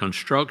 for the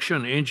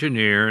construction,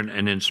 engineering,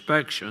 and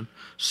inspection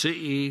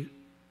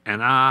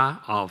CE&I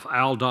of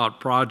ALDOT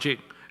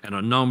project and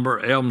a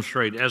number Elm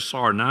Street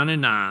SR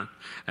 99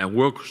 and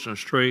Wilkerson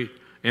Street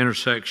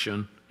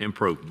intersection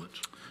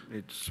improvements.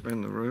 Need to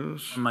suspend the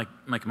rules. Make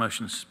a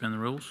motion to suspend the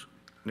rules.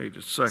 Need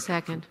a second.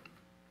 Second.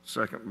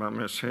 Second by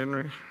Ms.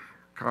 Henry.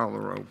 Call the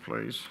roll,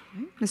 please.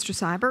 Mr.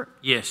 Seibert?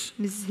 Yes.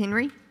 Mrs.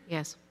 Henry?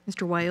 Yes.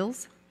 Mr.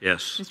 Wales?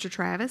 Yes. Mr.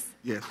 Travis?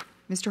 Yes.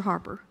 Mr.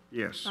 Harper?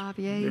 Yes. 5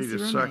 yeas, Need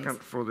 0 a nays.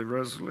 second for the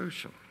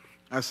resolution.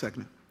 I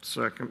second it.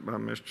 Second by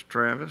Mr.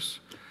 Travis.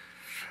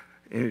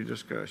 Any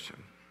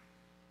discussion?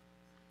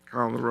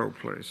 Call the roll,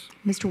 please.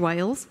 Mr.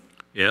 Wales?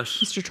 Yes.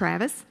 Mr.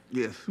 Travis?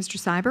 Yes. Mr.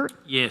 Seibert?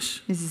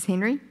 Yes. Mrs.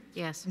 Henry?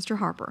 Yes. Mr.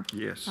 Harper?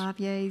 Yes. 5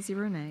 yeas,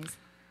 0 nays.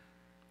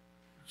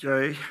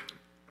 J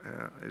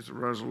is a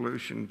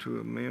resolution to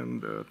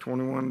amend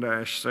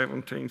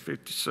 21-1757.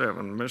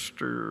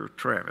 Mr.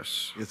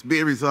 Travis. It's be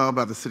it resolved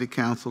by the City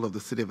Council of the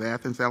City of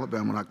Athens,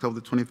 Alabama, on October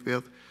the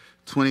 25th,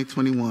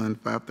 2021,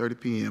 5:30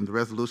 p.m. The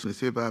resolution is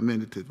hereby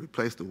amended to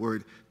replace the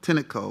word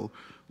Tenneco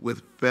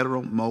with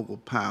Federal Mogul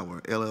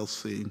Power,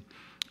 LLC,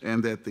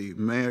 and that the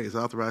mayor is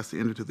authorized to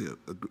enter into the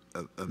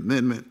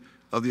amendment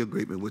of the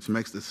agreement, which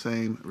makes the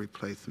same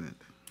replacement.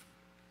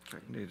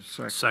 Okay, need a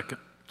second. Second.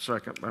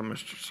 Second by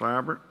Mr.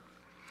 Seibert.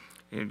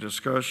 Any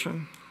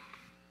discussion?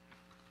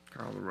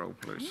 Call the roll,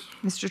 please.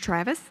 Mr.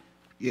 Travis?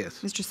 Yes.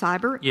 Mr.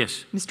 Seibert?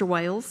 Yes. Mr.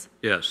 Wales?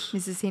 Yes.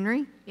 Mrs.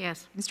 Henry?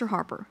 Yes. Mr.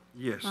 Harper?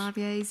 Yes. 5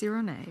 yeas,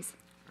 0 nays.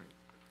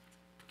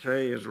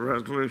 K is a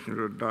resolution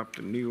to adopt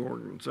a new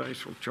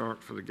organizational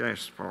chart for the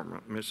gas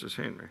department. Mrs.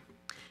 Henry.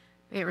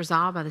 Be it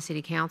resolved by the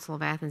City Council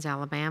of Athens,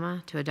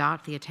 Alabama, to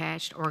adopt the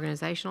attached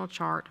organizational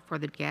chart for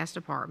the gas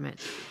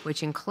department,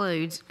 which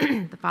includes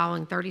the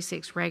following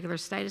 36 regular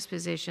status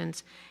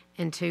positions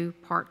and 2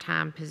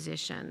 part-time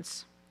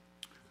positions.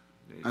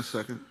 I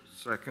second.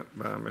 Second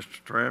by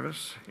Mr.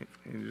 Travis.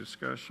 Any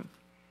discussion?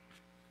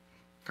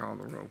 Call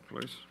the roll,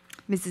 please.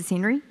 Mrs.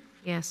 Henry?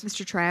 Yes.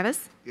 Mr.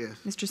 Travis? Yes.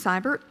 Mr.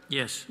 Seibert?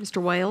 Yes.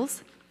 Mr.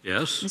 Wales?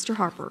 Yes. Mr.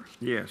 Harper?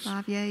 Yes.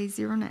 5 yeas,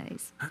 0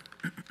 nays.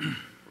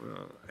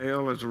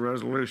 L is a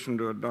resolution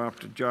to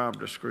adopt a job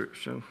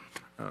description.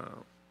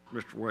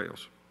 Mr.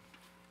 Wales.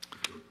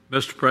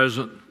 Mr.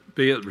 President,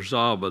 be it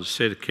resolved by the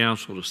City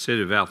Council of the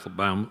City of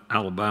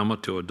Alabama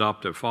to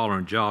adopt the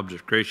following job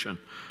description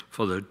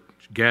for the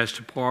gas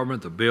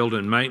department: the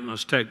building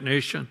maintenance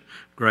technician,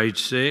 grade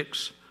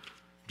 6.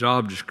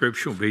 Job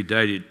description will be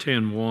dated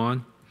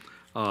 10/1.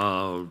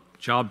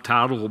 Job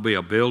title will be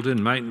a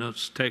building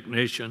maintenance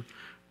technician,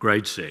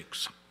 grade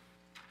 6.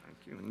 Thank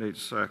you. Need a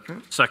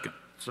second. Second.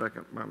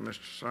 Second by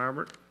Mr.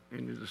 Seibert.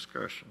 Any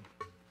discussion?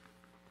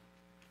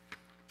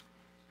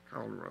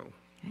 Call the roll.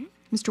 Okay.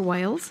 Mr.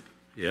 Wales?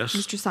 Yes.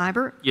 Mr.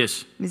 Seibert?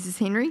 Yes. Mrs.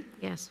 Henry?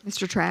 Yes.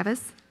 Mr.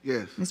 Travis?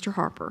 Yes. Mr.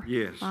 Harper?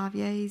 Yes. 5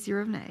 yeas,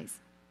 0 nays.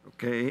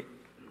 Okay.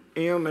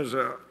 M is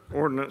a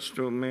ordinance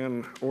to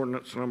amend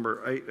ordinance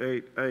number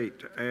 888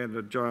 to add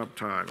the job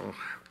title.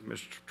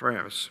 Mr.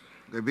 Travis.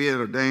 There be it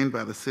ordained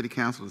by the City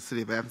Council of the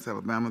City of Athens,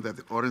 Alabama, that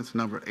the ordinance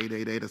number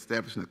 888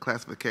 establishing a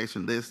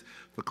classification list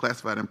for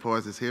classified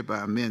employees is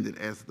hereby amended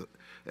as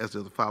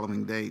to the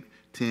following date,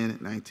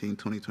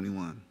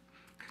 10/19/2021.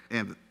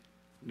 And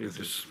Need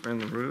to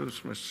suspend the rules,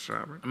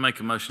 Mr. Seibert. I make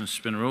a motion to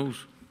suspend the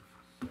rules.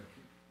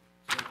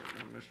 Second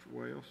by Mr.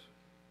 Wales.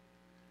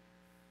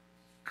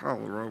 Call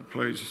the roll,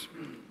 please.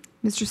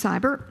 Mr.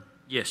 Seibert?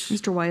 Yes.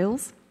 Mr.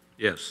 Wales?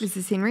 Yes.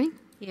 Mrs. Henry?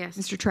 Yes.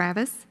 Mr.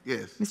 Travis?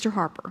 yes. Mr.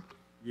 Harper?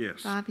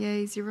 Yes. 5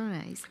 yeas, 0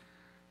 nays.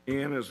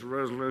 N is a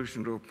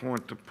resolution to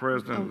appoint the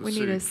president of the We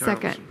city need a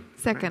council.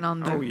 second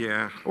on Oh, the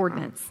yeah.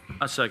 ordinance.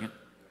 I second.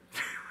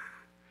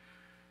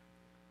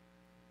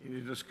 Any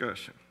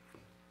discussion?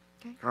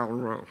 Okay. Call the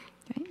roll.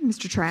 Okay.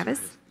 Mr.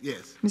 Travis?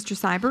 Yes. Mr.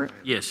 Seibert?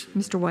 Yes.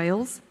 Mr.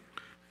 Wales?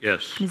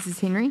 Yes. Mrs.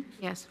 Henry?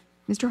 Yes.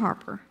 Mr.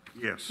 Harper?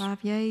 Yes.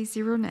 5 yeas,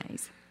 0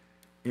 nays.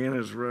 N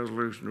is a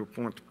resolution to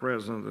appoint the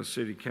president of the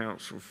city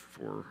council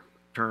for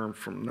term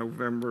from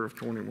November of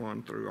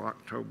 21 through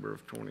October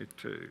of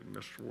 22.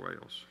 Mr.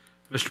 Wales.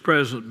 Mr.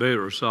 President, be it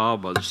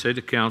resolved by the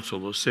City Council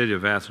of the City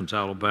of Athens,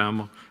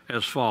 Alabama,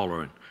 as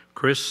following.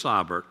 Chris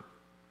Seibert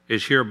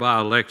is hereby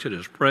elected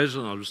as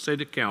president of the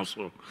City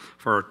Council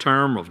for a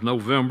term of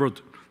November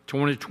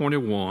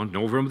 2021,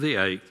 November the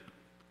 8th,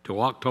 to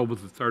October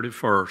the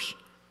 31st,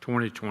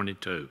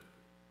 2022.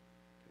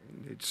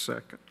 Need a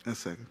second. A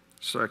second.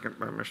 Second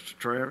by Mr.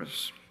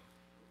 Travis.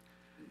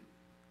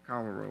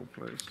 Call the roll,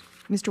 please.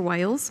 Mr.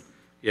 Wales?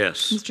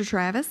 Yes. Mr.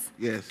 Travis?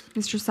 Yes.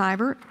 Mr.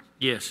 Seibert?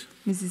 Yes.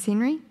 Mrs.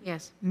 Henry?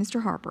 Yes.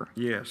 Mr. Harper?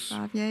 Yes.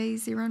 5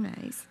 yeas, 0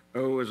 nays.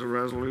 O is a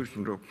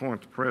resolution to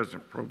appoint the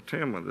president pro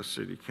tem of the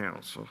city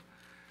council.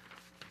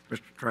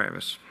 Mr.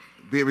 Travis.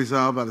 Be it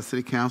resolved by the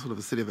City Council of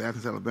the City of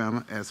Athens,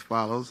 Alabama, as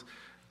follows.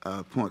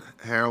 Appoint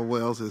Harold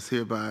Wells is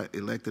hereby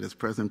elected as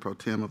President Pro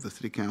Tem of the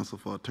City Council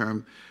for a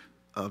term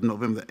of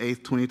November the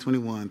 8th,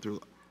 2021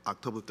 through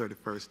October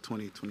 31st,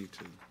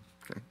 2022.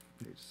 Okay.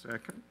 Need a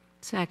second.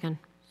 Second.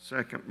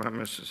 Second by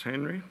Mrs.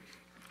 Henry.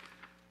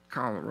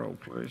 Call the roll,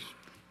 please.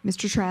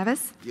 Mr.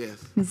 Travis?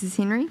 Yes. Mrs.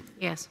 Henry?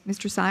 Yes.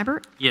 Mr.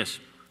 Seibert? Yes.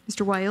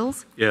 Mr.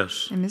 Wales?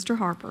 Yes. And Mr.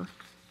 Harper?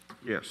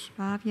 Yes.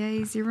 5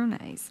 yeas, 0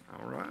 nays.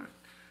 All right.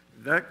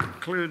 That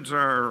concludes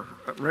our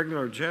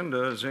regular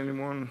agenda. Does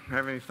anyone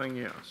have anything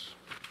else?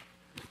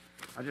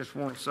 I just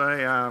want to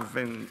say I've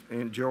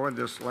enjoyed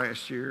this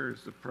last year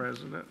as the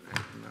president,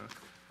 and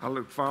I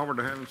look forward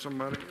to having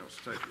somebody else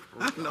take it.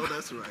 I know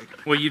that's right.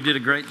 Well, you did a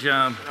great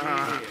job,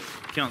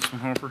 Councilman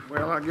Harper.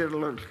 Well, I get a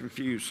little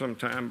confused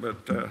sometimes,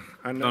 but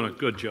I know. Done a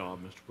good job,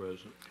 Mr.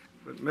 President.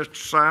 But Mr.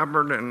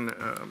 Seibert and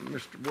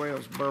Mr.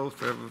 Wells both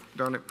have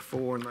done it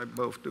before, and they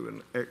both do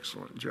an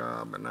excellent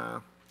job, and I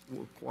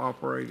will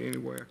cooperate any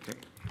way I can.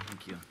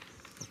 Thank you.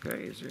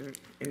 Okay, is there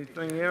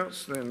anything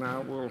else? Then I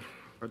will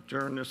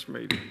adjourn this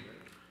meeting.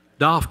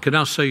 Dolph, can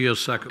I see you a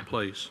second,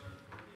 please?